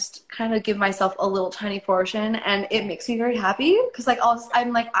 I just kind of give myself a little tiny portion, and it makes me very happy. Cause like,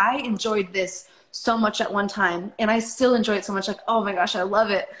 I'm like, I enjoyed this so much at one time, and I still enjoy it so much. Like, oh my gosh, I love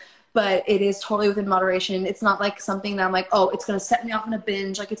it. But it is totally within moderation. It's not like something that I'm like, oh, it's going to set me off in a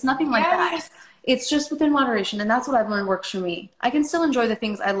binge. Like it's nothing like that. It's just within moderation, and that's what I've learned works for me. I can still enjoy the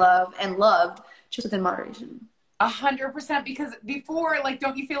things I love and loved, just within moderation. 100%, because before, like,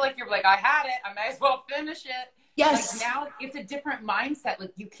 don't you feel like you're like, I had it, I might as well finish it? Yes. Like, now it's a different mindset.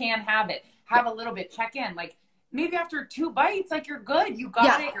 Like, you can have it, have a little bit, check in. Like, maybe after 2 bites, like, you're good, you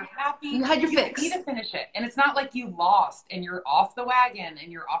got it, you're happy. You had your fix. You need to finish it. And it's not like you lost and you're off the wagon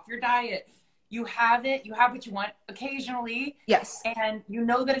and you're off your diet. You have it, you have what you want occasionally. Yes. And you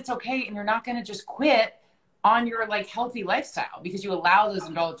know that it's okay, and you're not going to just quit on your like healthy lifestyle because you allow those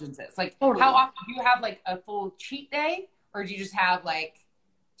indulgences. Like, totally. How often do you have like a full cheat day, or do you just have like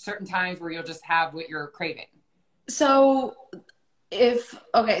certain times where you'll just have what you're craving? So if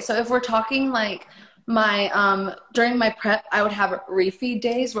we're talking like my during my prep, I would have refeed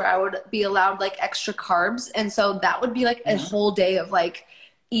days where I would be allowed like extra carbs, and so that would be like a whole day of like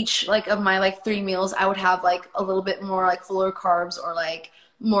each like of my like 3 meals I would have like a little bit more like fuller carbs, or like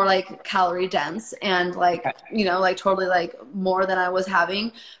more like calorie dense, and like, you know, like totally like more than I was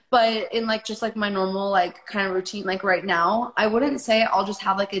having. But in like just like my normal like kind of routine, like right now, I wouldn't say I'll just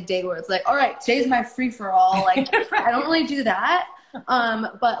have like a day where it's like, all right, today's my free for all. Like I don't really do that.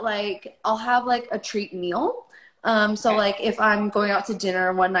 But like I'll have like a treat meal. So like if I'm going out to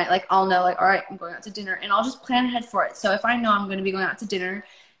dinner one night, like I'll know like, all right, I'm going out to dinner, and I'll just plan ahead for it. So if I know I'm going to be going out to dinner,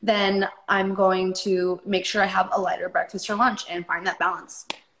 then I'm going to make sure I have a lighter breakfast or lunch and find that balance.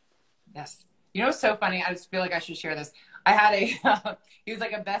 Yes. You know what's so funny? I just feel like I should share this. I had he was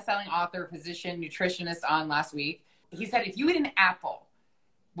like a best-selling author, physician, nutritionist on last week. He said, if you eat an apple,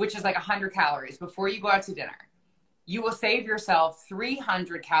 which is like 100 calories before you go out to dinner, you will save yourself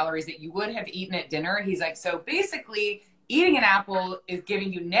 300 calories that you would have eaten at dinner. He's like, so basically eating an apple is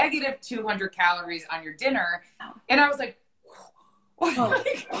giving you negative 200 calories on your dinner. And I was like,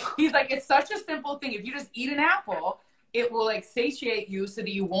 he's like, it's such a simple thing. If you just eat an apple, it will like satiate you so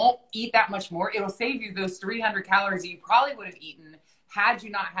that you won't eat that much more. It'll save you those 300 calories that you probably would have eaten had you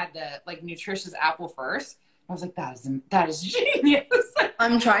not had the like nutritious apple first. I was like, that is genius.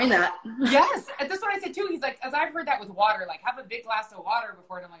 I'm trying that. Yes. And that's what I said too. He's like, as I've heard that with water, like have a big glass of water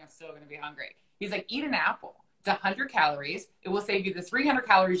before, and I'm like, I'm still going to be hungry. He's like, eat an apple. It's 100 calories. It will save you the 300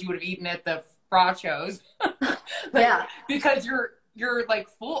 calories you would have eaten at the Frachos. Yeah. Because you're like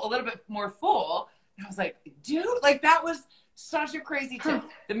full, a little bit more full. And I was like, dude, like that was such a crazy tip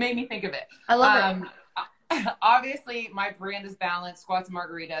that made me think of it. I love it. Obviously my brand is Balance Squats and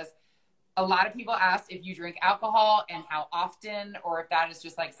Margaritas. A lot of people asked if you drink alcohol and how often, or if that is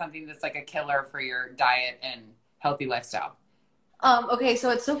just like something that's like a killer for your diet and healthy lifestyle. Okay, so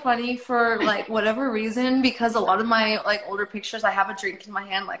it's so funny for like whatever reason, because a lot of my like older pictures, I have a drink in my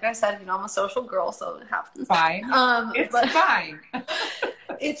hand. Like I said, you know, I'm a social girl, so it happens. Fine. It's fine.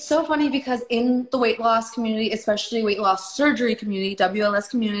 It's so funny because in the weight loss community, especially weight loss surgery community, WLS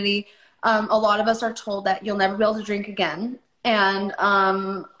community, a lot of us are told that you'll never be able to drink again. And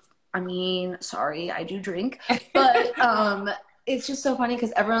I mean, sorry, I do drink, but it's just so funny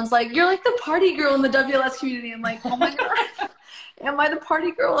because everyone's like, you're like the party girl in the WLS community. I'm like, oh my God. Am I the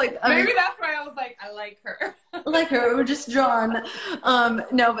party girl? Like, maybe that's why I was like, I like her. Like her, we're just drawn.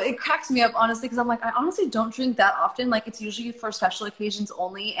 No, but it cracks me up, honestly, because I'm like, I honestly don't drink that often. Like, it's usually for special occasions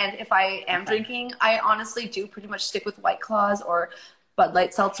only. And if I am drinking, I honestly do pretty much stick with White Claws or Bud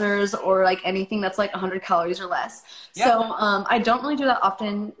Light seltzers, or like anything that's like 100 calories or less. Yep. So I don't really do that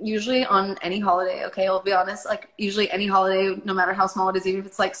often, usually on any holiday. Okay, I'll be honest, like usually any holiday, no matter how small it is, even if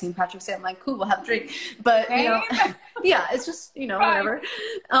it's like St. Patrick's Day, I'm like, cool, we'll have a drink. But you know, yeah, it's just, you know, whatever.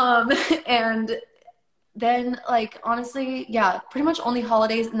 And then like honestly, yeah, pretty much only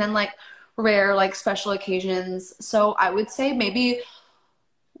holidays, and then like rare like special occasions. So I would say maybe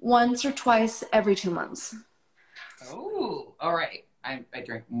once or twice every 2 months. Oh, all right. I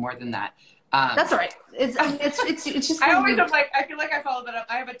drink more than that. That's all right. It's just. I always am like, I feel like I followed that up.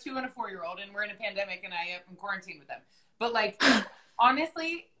 I have a 2 and a 4-year-old, and we're in a pandemic, and I am quarantined with them. But like,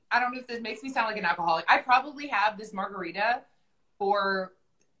 honestly, I don't know if this makes me sound like an alcoholic. I probably have this margarita or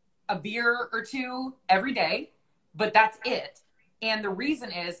a beer or 2 every day, but that's it. And the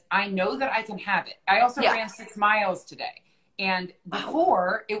reason is I know that I can have it. I also ran 6 miles today. And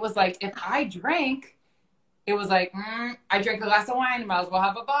before it was like, if I drank, it was like, I drank a glass of wine, might as well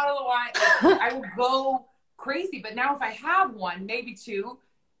have a bottle of wine. Like, I would go crazy. But now if I have 1, maybe 2,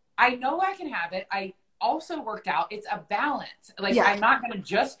 I know I can have it. I also worked out. It's a balance. Like, I'm not going to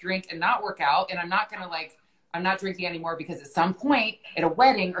just drink and not work out. And I'm not going to like, I'm not drinking anymore because at some point at a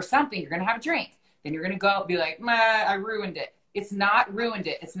wedding or something, you're going to have a drink. Then you're going to go out and be like, I ruined it. It's not ruined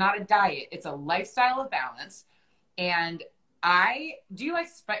it. It's not a diet. It's a lifestyle of balance. And do you like,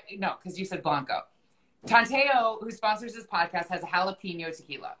 no, because you said Blanco. Tanteo, who sponsors this podcast, has a jalapeno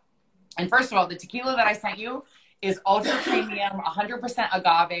tequila. And first of all, the tequila that I sent you is ultra premium, 100%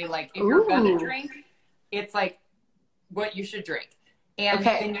 agave. Like, if you're going to drink, it's like what you should drink. And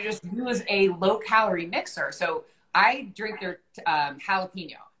Okay. then you just use a low calorie mixer. So I drink their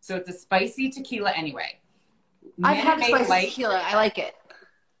jalapeno. So it's a spicy tequila anyway. I've had Minute Maid spicy tequila. I like it.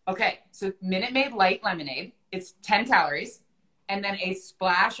 Okay, so Minute Maid Light Lemonade. It's 10 calories. And then a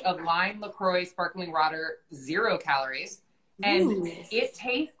splash of lime LaCroix sparkling water, 0 calories. And Ooh. it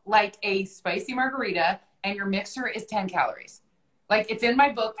tastes like a spicy margarita, and your mixer is 10 calories. Like, it's in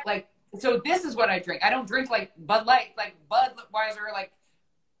my book. Like, so this is what I drink. I don't drink like Bud Light, like Budweiser, like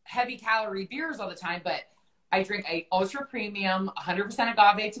heavy calorie beers all the time, but I drink a ultra premium 100%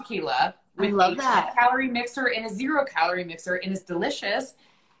 agave tequila with a 10 calorie mixer and a 0 calorie mixer, and it's delicious.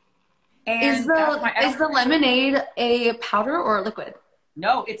 And Is the lemonade a powder or a liquid?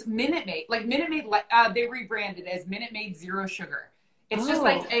 No, it's Minute Maid. Like Minute Maid, they rebranded as Minute Maid Zero Sugar. It's just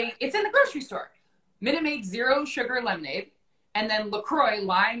like it's in the grocery store. Minute Maid Zero Sugar Lemonade. And then LaCroix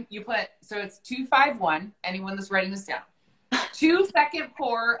lime, so it's 251. Anyone that's writing this down. 2-second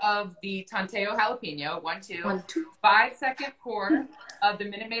pour of the Tanteo jalapeno. 1, 2. 5-second pour of the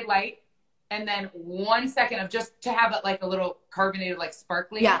Minute Maid Light. And then 1 second of just to have it like a little carbonated, like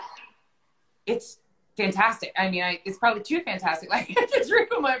sparkling. Yeah. It's fantastic. I mean, it's probably too fantastic. Like I can drink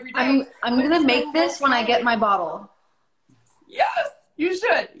them every day. I'm going to make this when I get my bottle. Yes, you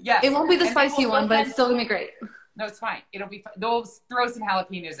should. Yes. It won't be the spicy one, but it's still going to be great. No, it's fine. It'll be fine. They'll throw some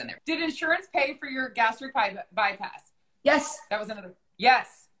jalapenos in there. Did insurance pay for your gastric bypass? Yes. That was another.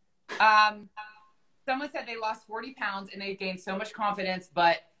 Yes. Someone said they lost 40 pounds and they gained so much confidence,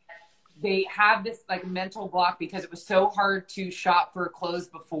 but they have this like mental block because it was so hard to shop for clothes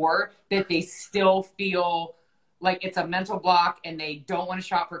before that they still feel like it's a mental block and they don't want to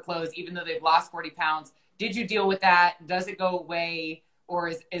shop for clothes even though they've lost 40 pounds. Did you deal with that? Does it go away?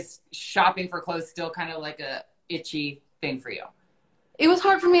 Or is shopping for clothes still kind of like a itchy thing for you? It was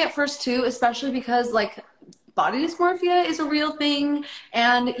hard for me at first too, especially because like body dysmorphia is a real thing.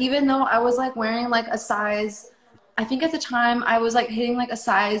 And even though I was like wearing like a size, I think at the time I was like hitting like a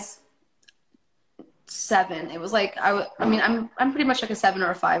size 7. It was like I mean I'm pretty much like a 7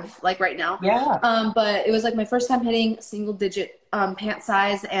 or a 5 like right now. Yeah. But it was like my first time hitting single digit pant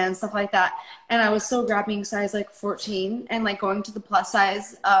size and stuff like that, and I was still grabbing size like 14 and like going to the plus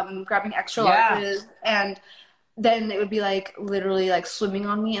size, grabbing extra larges, and then it would be like literally like swimming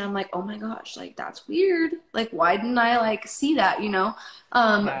on me, and I'm like, oh my gosh, like that's weird, like why didn't I like see that, you know?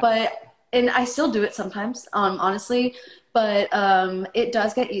 But and I still do it sometimes, honestly. But it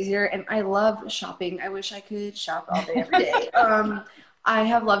does get easier, and I love shopping. I wish I could shop all day, every day. I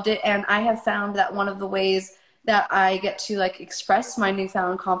have loved it, and I have found that one of the ways that I get to like express my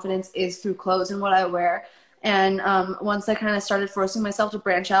newfound confidence is through clothes and what I wear. And once I kind of started forcing myself to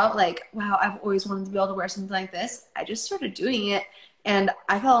branch out, like, wow, I've always wanted to be able to wear something like this, I just started doing it. And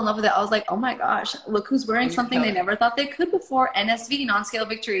I fell in love with it. I was like, oh my gosh, look who's wearing something they never thought they could before. NSV, non-scale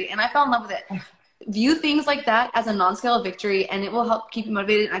victory. And I fell in love with it. View things like that as a non-scale victory, and it will help keep you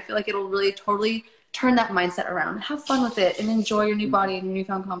motivated. And I feel like it'll really totally turn that mindset around. Have fun with it and enjoy your new body and your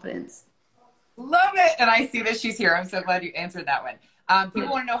newfound confidence. Love it. And I see that she's here. I'm so glad you answered that one. People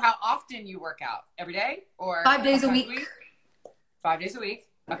want to know how often you work out. Every day or 5 days a week? 5 days a week.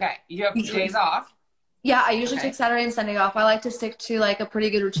 Okay. You have days off? Yeah, I usually take Saturday and Sunday off. I like to stick to like a pretty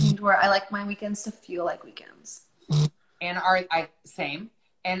good routine to where I like my weekends to feel like weekends. And same.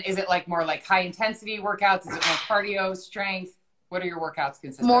 And is it like more like high intensity workouts? Is it more cardio, strength? What are your workouts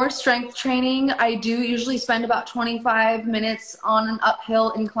consist of? More strength training. I do usually spend about 25 minutes on an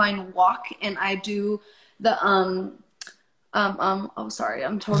uphill incline walk, and I do the oh sorry,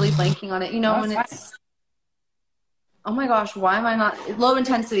 I'm totally blanking on it. You know, when it's, oh my gosh, why am I not low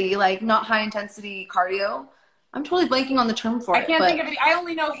intensity, like not high intensity cardio? I'm totally blanking on the term for it. I can't think of it. I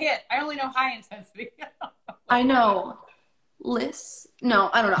only know HIIT. I only know high intensity. I know.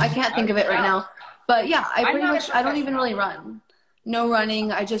 No, I don't know. I can't think of it right now. But yeah, I don't even really run. No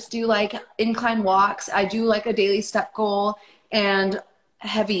running. I just do like incline walks. I do like a daily step goal and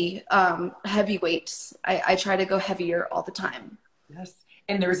heavy weights. I try to go heavier all the time. Yes.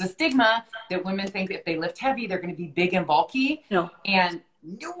 And there's a stigma that women think if they lift heavy, they're going to be big and bulky. No. And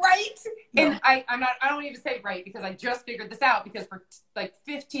you're right. No. And I don't even say right because I just figured this out because for like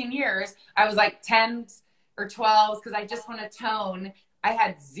 15 years, I was like 10s or 12s because I just want to tone. I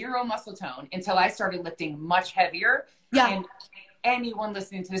had 0 muscle tone until I started lifting much heavier. Yeah. And anyone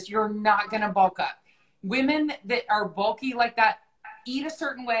listening to this, you're not going to bulk up. Women that are bulky like that eat a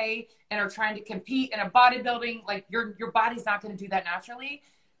certain way and are trying to compete in a bodybuilding, like your body's not going to do that naturally.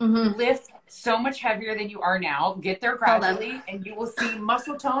 Mm-hmm. Lift so much heavier than you are now. Get there gradually, and you will see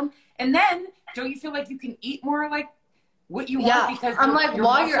muscle tone. And then, don't you feel like you can eat more like what you want? Because I'm like,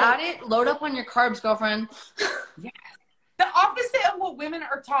 while you're at it, load up on your carbs, girlfriend. Yeah. the opposite of what women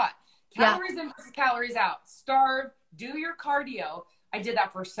are taught. Yeah. Calories in versus calories out. Starve, do your cardio. I did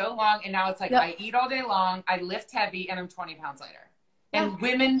that for so long, and now it's like I eat all day long, I lift heavy, and I'm 20 pounds lighter. And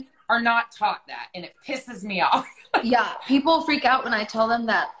women are not taught that, and it pisses me off. Yeah, people freak out when I tell them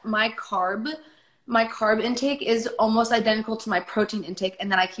that my carb intake is almost identical to my protein intake, and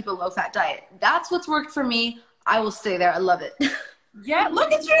then I keep a low-fat diet. That's what's worked for me. I will stay there. I love it. Yeah,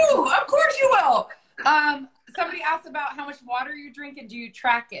 look at you. Of course you will. Somebody asked about how much water you drink, and do you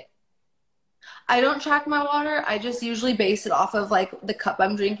track it? I don't track my water. I just usually base it off of like the cup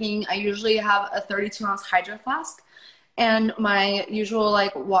I'm drinking. I usually have a 32-ounce Hydro Flask, and my usual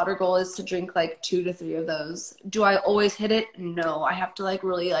like water goal is to drink like 2 to 3 of those. Do I always hit it? No, I have to like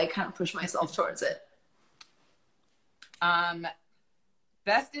really like kind of push myself towards it.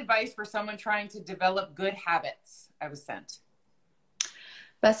 Best advice for someone trying to develop good habits, I was sent.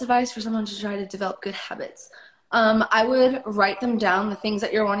 Best advice for someone to try to develop good habits. I would write them down, the things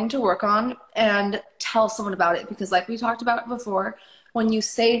that you're wanting to work on, and tell someone about it. Because like we talked about before, when you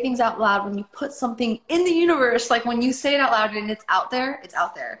say things out loud, when you put something in the universe, like when you say it out loud and it's out there, it's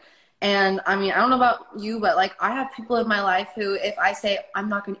out there. And I mean, I don't know about you, but like I have people in my life who, if I say I'm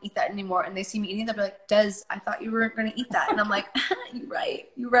not going to eat that anymore and they see me eating, they'll be like, Des, I thought you weren't going to eat that. And I'm like,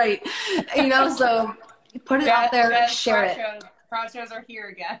 you're right. You know, so put it out there, share it. Proud shows are here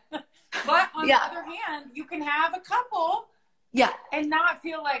again. But on the other hand, you can have a couple and not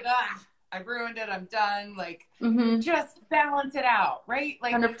feel like, I ruined it, I'm done. Like, just balance it out, right?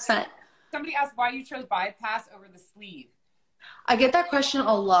 Like 100%. Somebody asked why you chose bypass over the sleeve. I get that question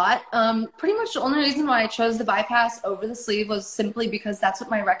a lot. Pretty much the only reason why I chose the bypass over the sleeve was simply because that's what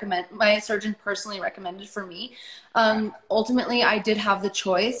my surgeon personally recommended for me. Ultimately, I did have the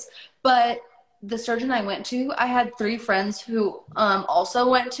choice, but the surgeon I went to, I had 3 friends who also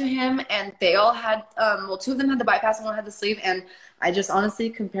went to him, and they all had, 2 of them had the bypass and 1 had the sleeve, and I just honestly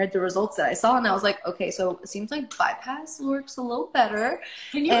compared the results that I saw, and I was like, okay, so it seems like bypass works a little better.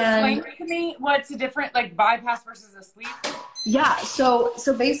 Can you explain to me what's the difference, like bypass versus a sleeve? Yeah, so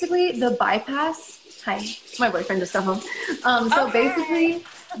basically the bypass, hi, my boyfriend just got home. Basically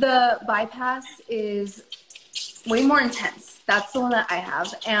the bypass is way more intense. That's the one that I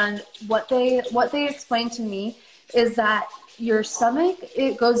have. And what they explained to me is that your stomach,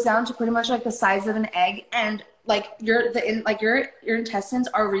 it goes down to pretty much like the size of an egg, and like your intestines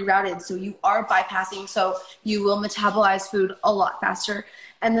are rerouted, so you are bypassing, so you will metabolize food a lot faster.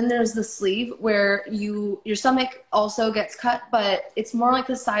 And then there's the sleeve where your stomach also gets cut, but it's more like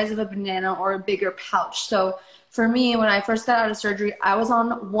the size of a banana or a bigger pouch. So for me, when I first got out of surgery, I was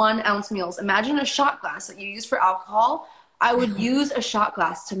on 1 ounce meals. Imagine a shot glass that you use for alcohol. I would use a shot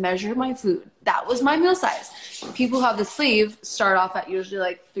glass to measure my food. That was my meal size. People who have the sleeve start off at usually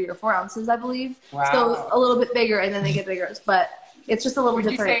like 3 or 4 ounces, I believe. Wow. So a little bit bigger, and then they get bigger. But it's just a little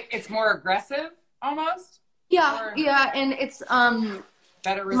different. Would you say it's more aggressive almost? Yeah, and it's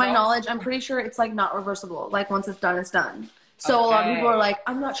better results? My knowledge, I'm pretty sure it's like not reversible. Like once it's done, it's done. So a lot of people are like,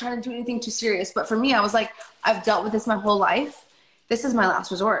 I'm not trying to do anything too serious. But for me, I was like, I've dealt with this my whole life. This is my last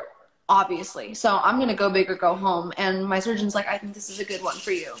resort, obviously. So I'm going to go big or go home. And my surgeon's like, I think this is a good one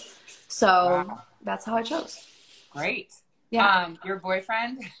for you. So that's how I chose. Great. Yeah. Your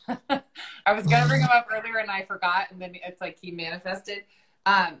boyfriend, I was going to bring him up earlier and I forgot. And then it's like he manifested.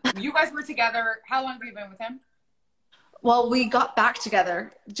 You guys were together. How long have you been with him? Well, we got back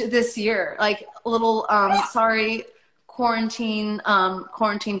together this year. Like a little, quarantine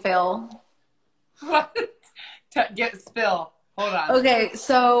fail. What? Spill. Hold on. Okay,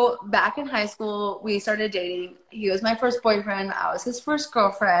 so back in high school, we started dating. He was my first boyfriend. I was his first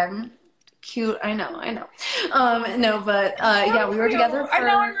girlfriend. Cute, I know. Yeah, we were together for...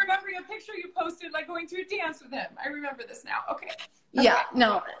 I'm remembering a picture you posted, like going to a dance with him. I remember this now. Okay. Yeah,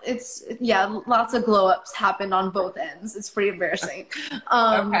 no, lots of glow-ups happened on both ends. It's pretty embarrassing.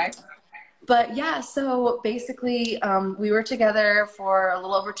 Okay. But yeah, so basically we were together for a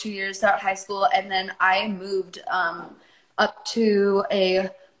little over 2 years throughout high school, and then I moved up to a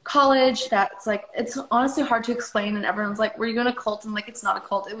college that's like, it's honestly hard to explain, and everyone's like, were you going to cult? I'm like, it's not a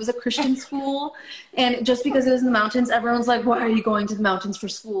cult. It was a Christian school, and just because it was in the mountains, everyone's like, why are you going to the mountains for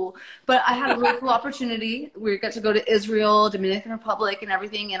school? But I had a really cool opportunity. We got to go to Israel, Dominican Republic, and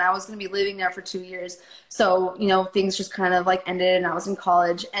everything, and I was going to be living there for 2 years. So, things just kind of like ended, and I was in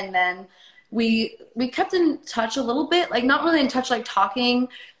college, and then we kept in touch a little bit, like not really in touch, like talking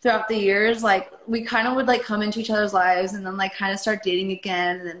throughout the years. Like we kind of would like come into each other's lives and then like kind of start dating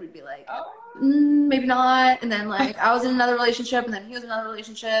again. And then we'd be like, maybe not. And then like I was in another relationship and then he was in another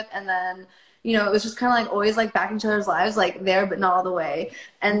relationship. And then, it was just kind of like always like back in each other's lives, like there, but not all the way.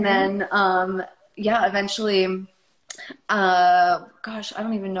 And then, eventually Gosh, I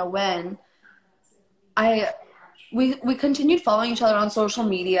don't even know when. I we continued following each other on social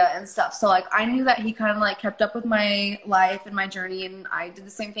media and stuff. So like I knew that he kind of like kept up with my life and my journey, and I did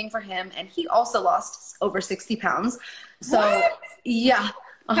the same thing for him. And he also lost over 60 pounds. So What? yeah,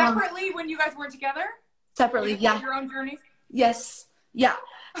 Separately when you guys weren't together? separately, You yeah, had your own journeys? yes, yeah.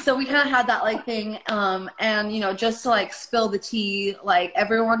 So we kind of had that like thing, and you know, just to like spill the tea, like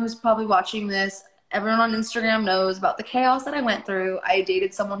everyone who's probably watching this, everyone on Instagram knows about the chaos that I went through. I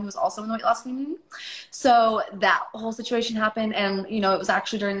dated someone who was also in the weight loss community. So that whole situation happened. And, you know, it was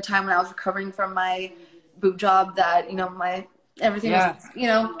actually during the time when I was recovering from my boob job that, you know, my everything was, you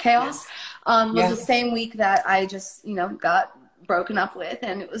know, chaos. Was the same week that I just, you know, got broken up with,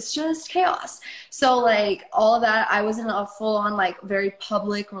 and it was just chaos. So like all of that, I was in a full on like very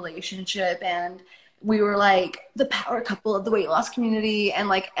public relationship, and we were like the power couple of the weight loss community, and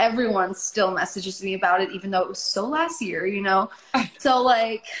like everyone still messages me about it even though it was so last year, you know. So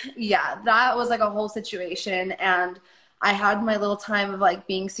like yeah, that was like a whole situation. And I had my little time of like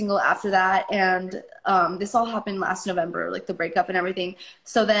being single after that. And this all happened last November, like the breakup and everything.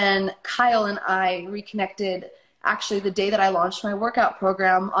 So then Kyle and I reconnected actually the day that I launched my workout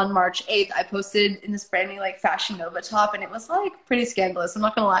program on March 8th. I posted in this brand new like Fashion Nova top, and it was like pretty scandalous, I'm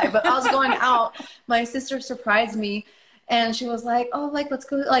not gonna lie, but I was going out. My sister surprised me, and she was like, oh, like let's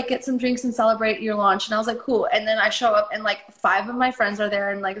go like get some drinks and celebrate your launch. And I was like, cool. And then I show up, and like 5 of my friends are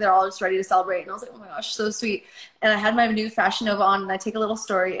there, and like they're all just ready to celebrate. And I was like, oh my gosh, so sweet. And I had my new Fashion Nova on, and I take a little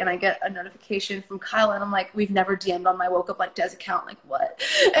story, and I get a notification from Kyle, and I'm like, we've never DM'd on my Woke Up Like Des account, like what?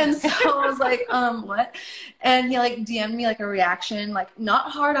 And so I was like, what? And he like DM'd me like a reaction, like not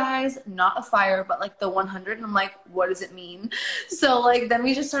hard eyes, not a fire, but like the 100. And I'm like, what does it mean? So like then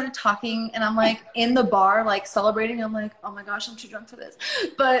we just started talking, and I'm like in the bar like celebrating. I'm like, oh my gosh, I'm too drunk for this.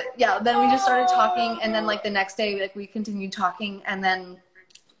 But yeah, then we just started talking, and then like the next day like we continued talking, and then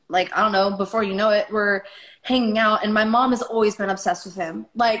like I don't know, before you know it, we're hanging out. And my mom has always been obsessed with him,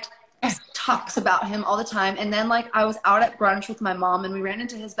 like talks about him all the time. And then like I was out at brunch with my mom, and we ran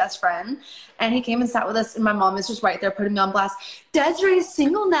into his best friend, and he came and sat with us, and my mom is just right there putting me on blast. Desiree's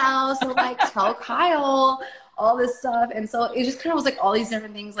single now, so like tell Kyle all this stuff. And so it just kind of was like all these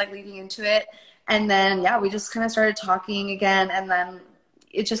different things like leading into it. And then yeah, we just kind of started talking again, and then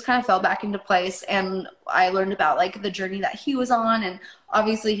it just kind of fell back into place. And I learned about like the journey that he was on, and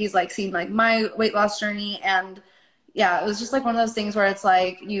obviously he's like seen like my weight loss journey. And yeah, it was just like one of those things where it's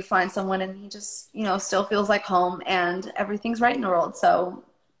like you find someone, and he just, you know, still feels like home, and everything's right in the world. So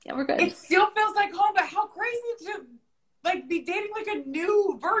yeah, we're good. It still feels like home, but how crazy to like be dating like a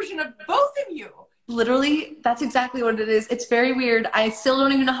new version of both of you. Literally, that's exactly what it is. It's very weird. I still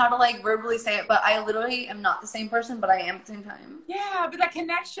don't even know how to like verbally say it, but I literally am not the same person, but I am at the same time. Yeah, but that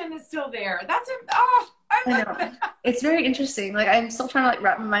connection is still there. That's it. Oh, I I love know. that. It's very interesting. Like I'm still trying to like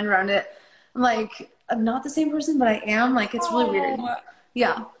wrap my mind around it. I'm like, I'm not the same person, but I am. Like it's really weird.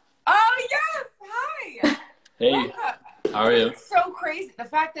 Yeah. Oh yes, hi. Hey, Welcome. how are you? It's so crazy. The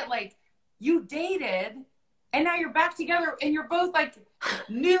fact that like you dated and now you're back together and you're both like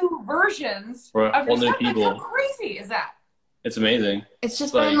new versions We're of whole new yourself. Like, how people. crazy is that? It's amazing It's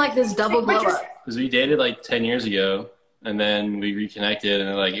just Like- been like this double glow up. because we dated like 10 years ago, and then we reconnected,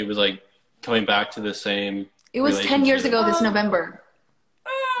 and like it was like coming back to the same. It was 10 years ago this Oh. November.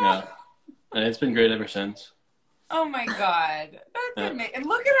 Yeah, and it's been great ever since. Oh my God. That's Yeah. amazing. And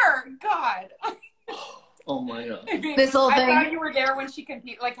look at her. God. Oh my god. I mean, This whole I thing. thought you were there when she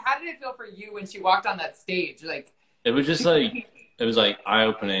competed. Like, how did it feel for you when she walked on that stage? Like, It was just like it was like eye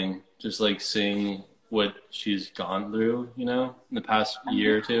opening, just like seeing what she's gone through, you know, in the past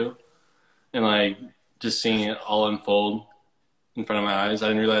year or two, and like just seeing it all unfold in front of my eyes. I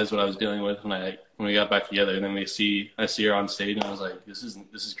didn't realize what I was dealing with when we got back together, and then I see her on stage, and I was like, this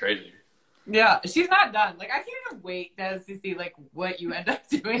is crazy. yeah, she's not done. Like, I can't even wait, Des, to see like what you end up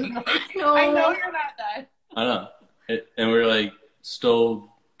doing. Like, No. I know you're not done. I know, and we're like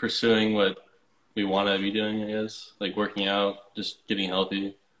still pursuing what we want to be doing. I guess like working out, just getting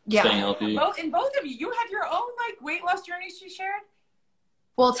healthy, staying Yeah. healthy. Both of you, you had your own like weight loss journeys she shared.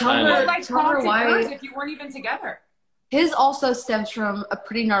 Well, tell I know. her, What like tell her prompted yours why. if you weren't even together? His also stems from a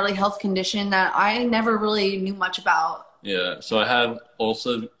pretty gnarly health condition that I never really knew much about. Yeah, so I have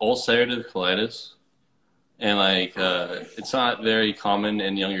also ulcerative colitis, and like it's not very common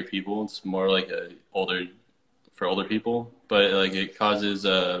in younger people. It's more like for older people, but like it causes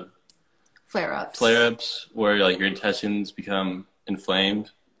Flare-ups. flare-ups where like your intestines become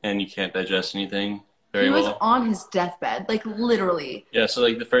inflamed and you can't digest anything very He was well. on his deathbed, like literally. Yeah, so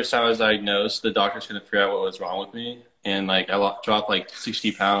like the first time I was diagnosed, the doctors couldn't figure out what was wrong with me, and like I dropped like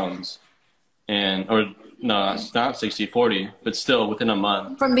 60 pounds, and or No, it's not 60-40, but still within a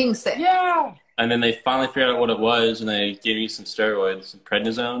month. From being sick. Yeah. And then they finally figured out what it was, and they gave me some steroids, some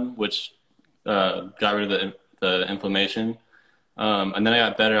prednisone, which got rid of the inflammation. And then I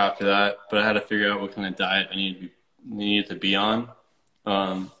got better after that, but I had to figure out what kind of diet I needed to be on.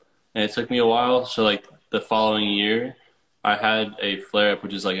 And it took me a while. So like the following year, I had a flare up,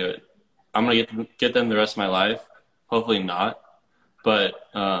 which is like I'm gonna get them the rest of my life. Hopefully not, but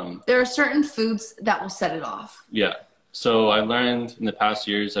there are certain foods that will set it off. Yeah. So I learned in the past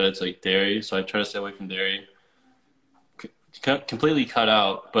years that it's like dairy. So I try to stay away from dairy. Completely cut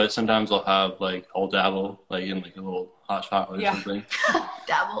out, but sometimes I'll dabble like in like a little hot chocolate or something.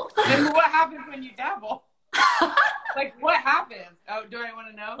 Dabble. Then what happens when you dabble? Like what happens? Oh, do I want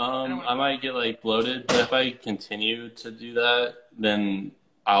to know? I might get like bloated, but if I continue to do that, then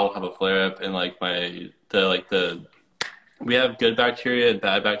I'll have a flare up and like we have good bacteria and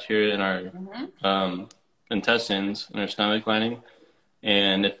bad bacteria in our intestines in our stomach lining,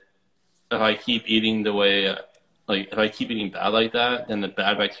 and if I keep eating the way if I keep eating bad like that, then the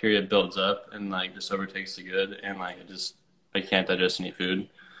bad bacteria builds up and like just overtakes the good, and like I can't digest any food,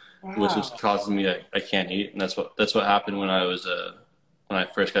 which is causing me I can't eat, and that's what happened when I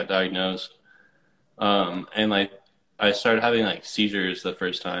first got diagnosed, and like I started having like seizures the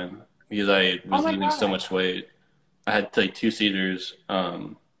first time because I was losing so much weight. I had like 2 seizures,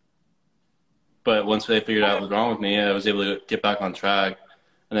 but once they figured out what was wrong with me, I was able to get back on track,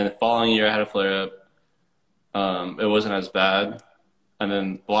 and then the following year I had a flare up. It wasn't as bad. And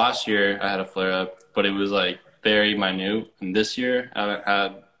then last year I had a flare up, but it was like very minute. And this year I haven't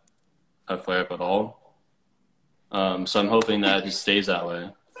had a flare up at all. So I'm hoping that it just stays that way.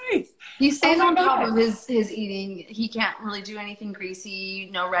 Nice. He stays on top of his eating. He can't really do anything greasy,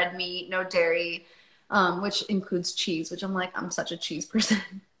 no red meat, no dairy, which includes cheese, which I'm such a cheese person.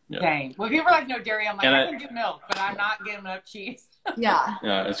 Yeah. Dang. Well, people are like, no dairy. I'm like, I can do milk, but I'm not getting enough cheese. Yeah.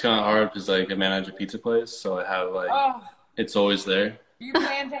 Yeah, it's kind of hard because like I manage a pizza place, so I have it's always there. You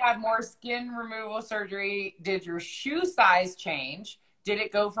plan to have more skin removal surgery. Did your shoe size change? Did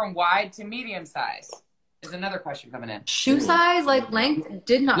it go from wide to medium size? Is another question coming in. Shoe size, length,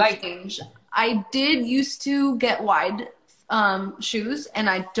 did not change. I did used to get wide shoes, and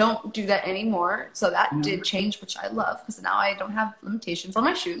I don't do that anymore. So that did change, which I love because now I don't have limitations on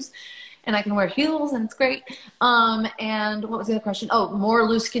my shoes. And I can wear heels, and it's great. And what was the other question? Oh, more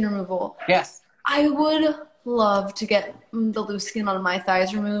loose skin removal. Yes. I would love to get the loose skin on my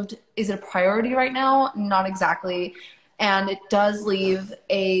thighs removed. Is it a priority right now? Not exactly. And it does leave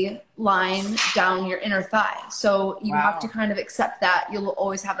a line down your inner thigh. So you have to kind of accept that. You'll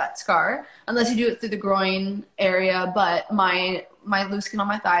always have that scar unless you do it through the groin area. But my loose skin on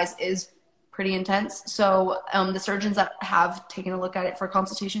my thighs is pretty intense. So the surgeons that have taken a look at it for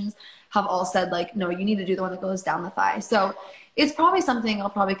consultations have all said like, no, you need to do the one that goes down the thigh. So it's probably something I'll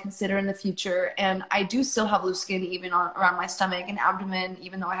probably consider in the future. And I do still have loose skin even around my stomach and abdomen,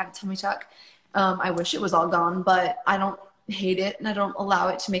 even though I have a tummy tuck. I wish it was all gone, but I don't hate it and I don't allow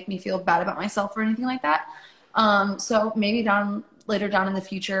it to make me feel bad about myself or anything like that. So maybe later down in the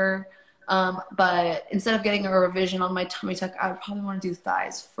future. But instead of getting a revision on my tummy tuck, I would probably want to do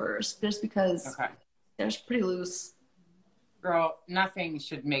thighs first, just because they're pretty loose. Girl, nothing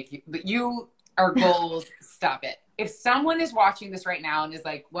should make you, but you are goals. Stop it. If someone is watching this right now and is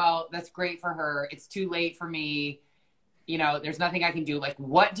like, well, that's great for her, it's too late for me, there's nothing I can do. Like,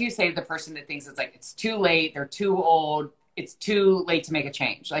 what do you say to the person that thinks it's too late, they're too old, it's too late to make a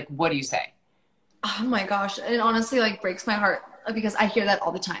change? Like, what do you say? Oh my gosh. It honestly breaks my heart because I hear that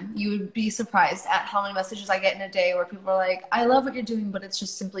all the time. You would be surprised at how many messages I get in a day where people are like, I love what you're doing, but it's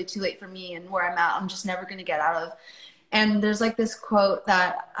just simply too late for me, and where I'm at, I'm just never going to get out of. And there's this quote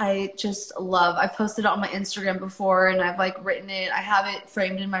that I just love. I've posted it on my Instagram before, and I've written it. I have it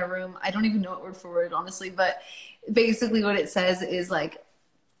framed in my room. I don't even know it word for word, honestly, but basically what it says is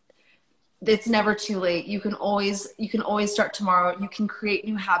it's never too late. You can always start tomorrow. You can create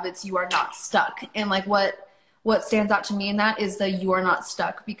new habits. You are not stuck. And what stands out to me in that is that you are not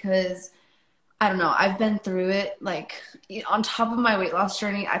stuck, because I don't know, I've been through it. On top of my weight loss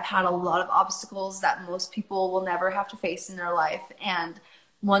journey, I've had a lot of obstacles that most people will never have to face in their life. And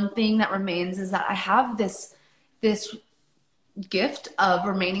one thing that remains is that I have this gift of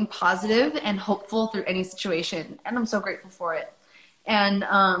remaining positive and hopeful through any situation. And I'm so grateful for it. And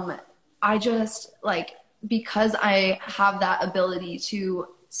I just because I have that ability to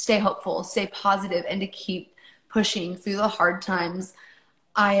stay hopeful, stay positive, and to keep pushing through the hard times,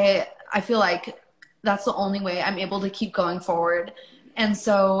 I feel like that's the only way I'm able to keep going forward. And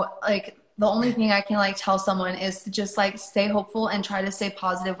so the only thing I can like tell someone is to just like stay hopeful and try to stay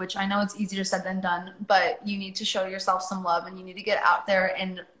positive, which I know it's easier said than done, but you need to show yourself some love and you need to get out there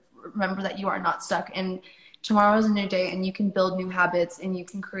and remember that you are not stuck. And tomorrow is a new day and you can build new habits and you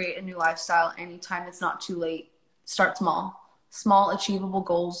can create a new lifestyle anytime. It's not too late. Start small achievable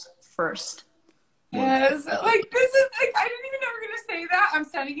goals first. Yes, like this is like I didn't even know we were gonna say that. I'm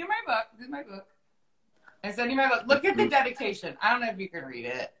sending you my book. This is my book. I'm sending you my book. Look at the dedication. I don't know if you can read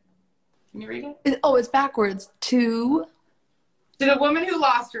it. Can you read it? It's backwards. To the woman who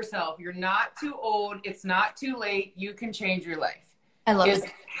lost herself. You're not too old. It's not too late. You can change your life. I love is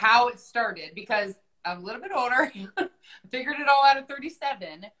it. How it started, because I'm a little bit older. Figured it all out at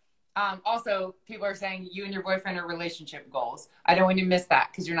 37. Also, people are saying you and your boyfriend are relationship goals. I don't want you to miss that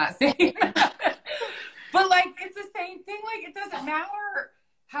because you're not saying that. But like, it's the same thing. Like, it doesn't matter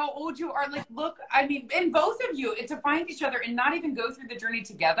how old you are. Like, look, I mean, and both of you, to find each other and not even go through the journey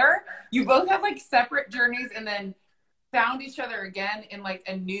together. You both have like separate journeys and then found each other again in like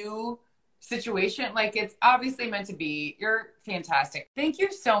a new situation. Like, it's obviously meant to be. You're fantastic. Thank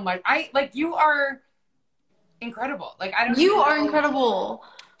you so much. You are incredible. Like, I don't You are incredible.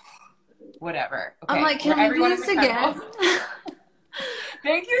 Whatever. Okay. I'm like, can we do this again?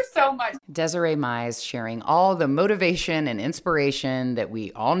 Thank you so much. Desiree Mize sharing all the motivation and inspiration that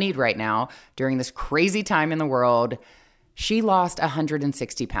we all need right now during this crazy time in the world. She lost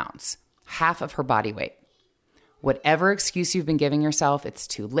 160 pounds, half of her body weight. Whatever excuse you've been giving yourself, it's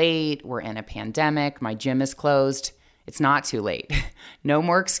too late, we're in a pandemic, my gym is closed. It's not too late. No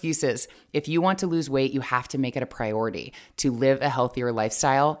more excuses. If you want to lose weight, you have to make it a priority to live a healthier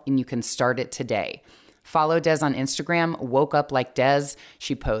lifestyle, and you can start it today. Follow Des on Instagram, Woke Up Like Des.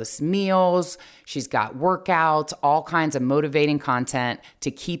 She posts meals. She's got workouts, all kinds of motivating content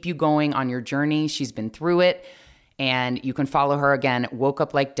to keep you going on your journey. She's been through it. And you can follow her again, Woke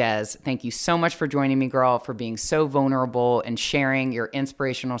Up Like Des. Thank you so much for joining me, girl, for being so vulnerable and sharing your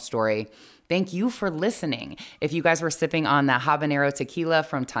inspirational story. Thank you for listening. If you guys were sipping on that habanero tequila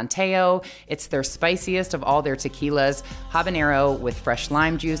from Tanteo, it's their spiciest of all their tequilas. Habanero with fresh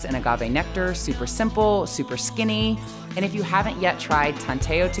lime juice and agave nectar, super simple, super skinny. And if you haven't yet tried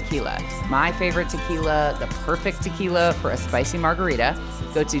Tanteo tequila, my favorite tequila, the perfect tequila for a spicy margarita,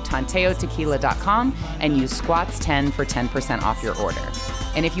 go to tanteotequila.com and use Squats10 for 10% off your order.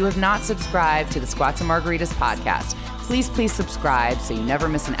 And if you have not subscribed to the Squats and Margaritas podcast, please subscribe so you never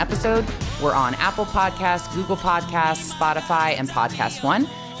miss an episode. We're on Apple Podcasts, Google Podcasts, Spotify, and Podcast One.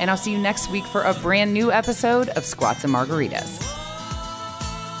 And I'll see you next week for a brand new episode of Squats and Margaritas.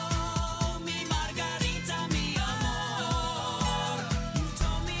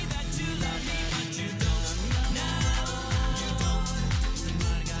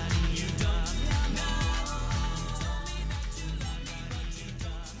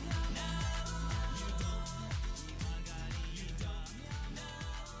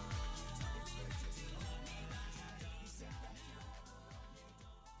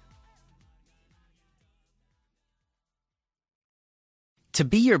 To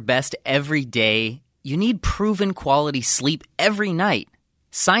be your best every day, you need proven quality sleep every night.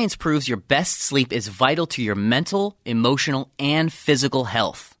 Science proves your best sleep is vital to your mental, emotional, and physical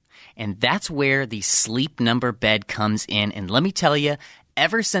health. And that's where the Sleep Number bed comes in. And let me tell you,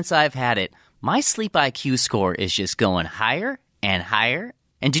 ever since I've had it, my sleep IQ score is just going higher and higher.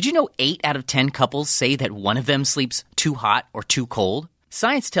 And did you know 8 out of 10 couples say that one of them sleeps too hot or too cold?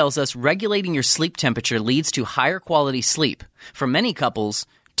 Science tells us regulating your sleep temperature leads to higher quality sleep. For many couples,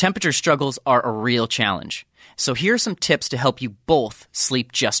 temperature struggles are a real challenge. So here are some tips to help you both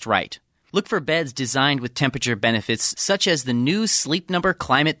sleep just right. Look for beds designed with temperature benefits, such as the new Sleep Number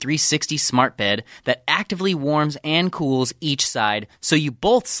Climate 360 smart bed that actively warms and cools each side so you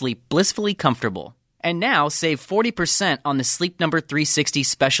both sleep blissfully comfortable. And now save 40% on the Sleep Number 360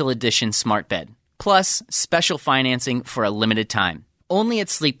 Special Edition smart bed, plus special financing for a limited time. Only at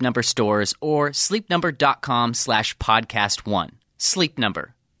Sleep Number stores or sleepnumber.com/podcast1. Sleep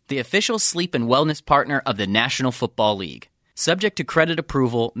Number, the official sleep and wellness partner of the National Football League. Subject to credit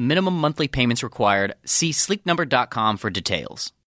approval, minimum monthly payments required. See sleepnumber.com for details.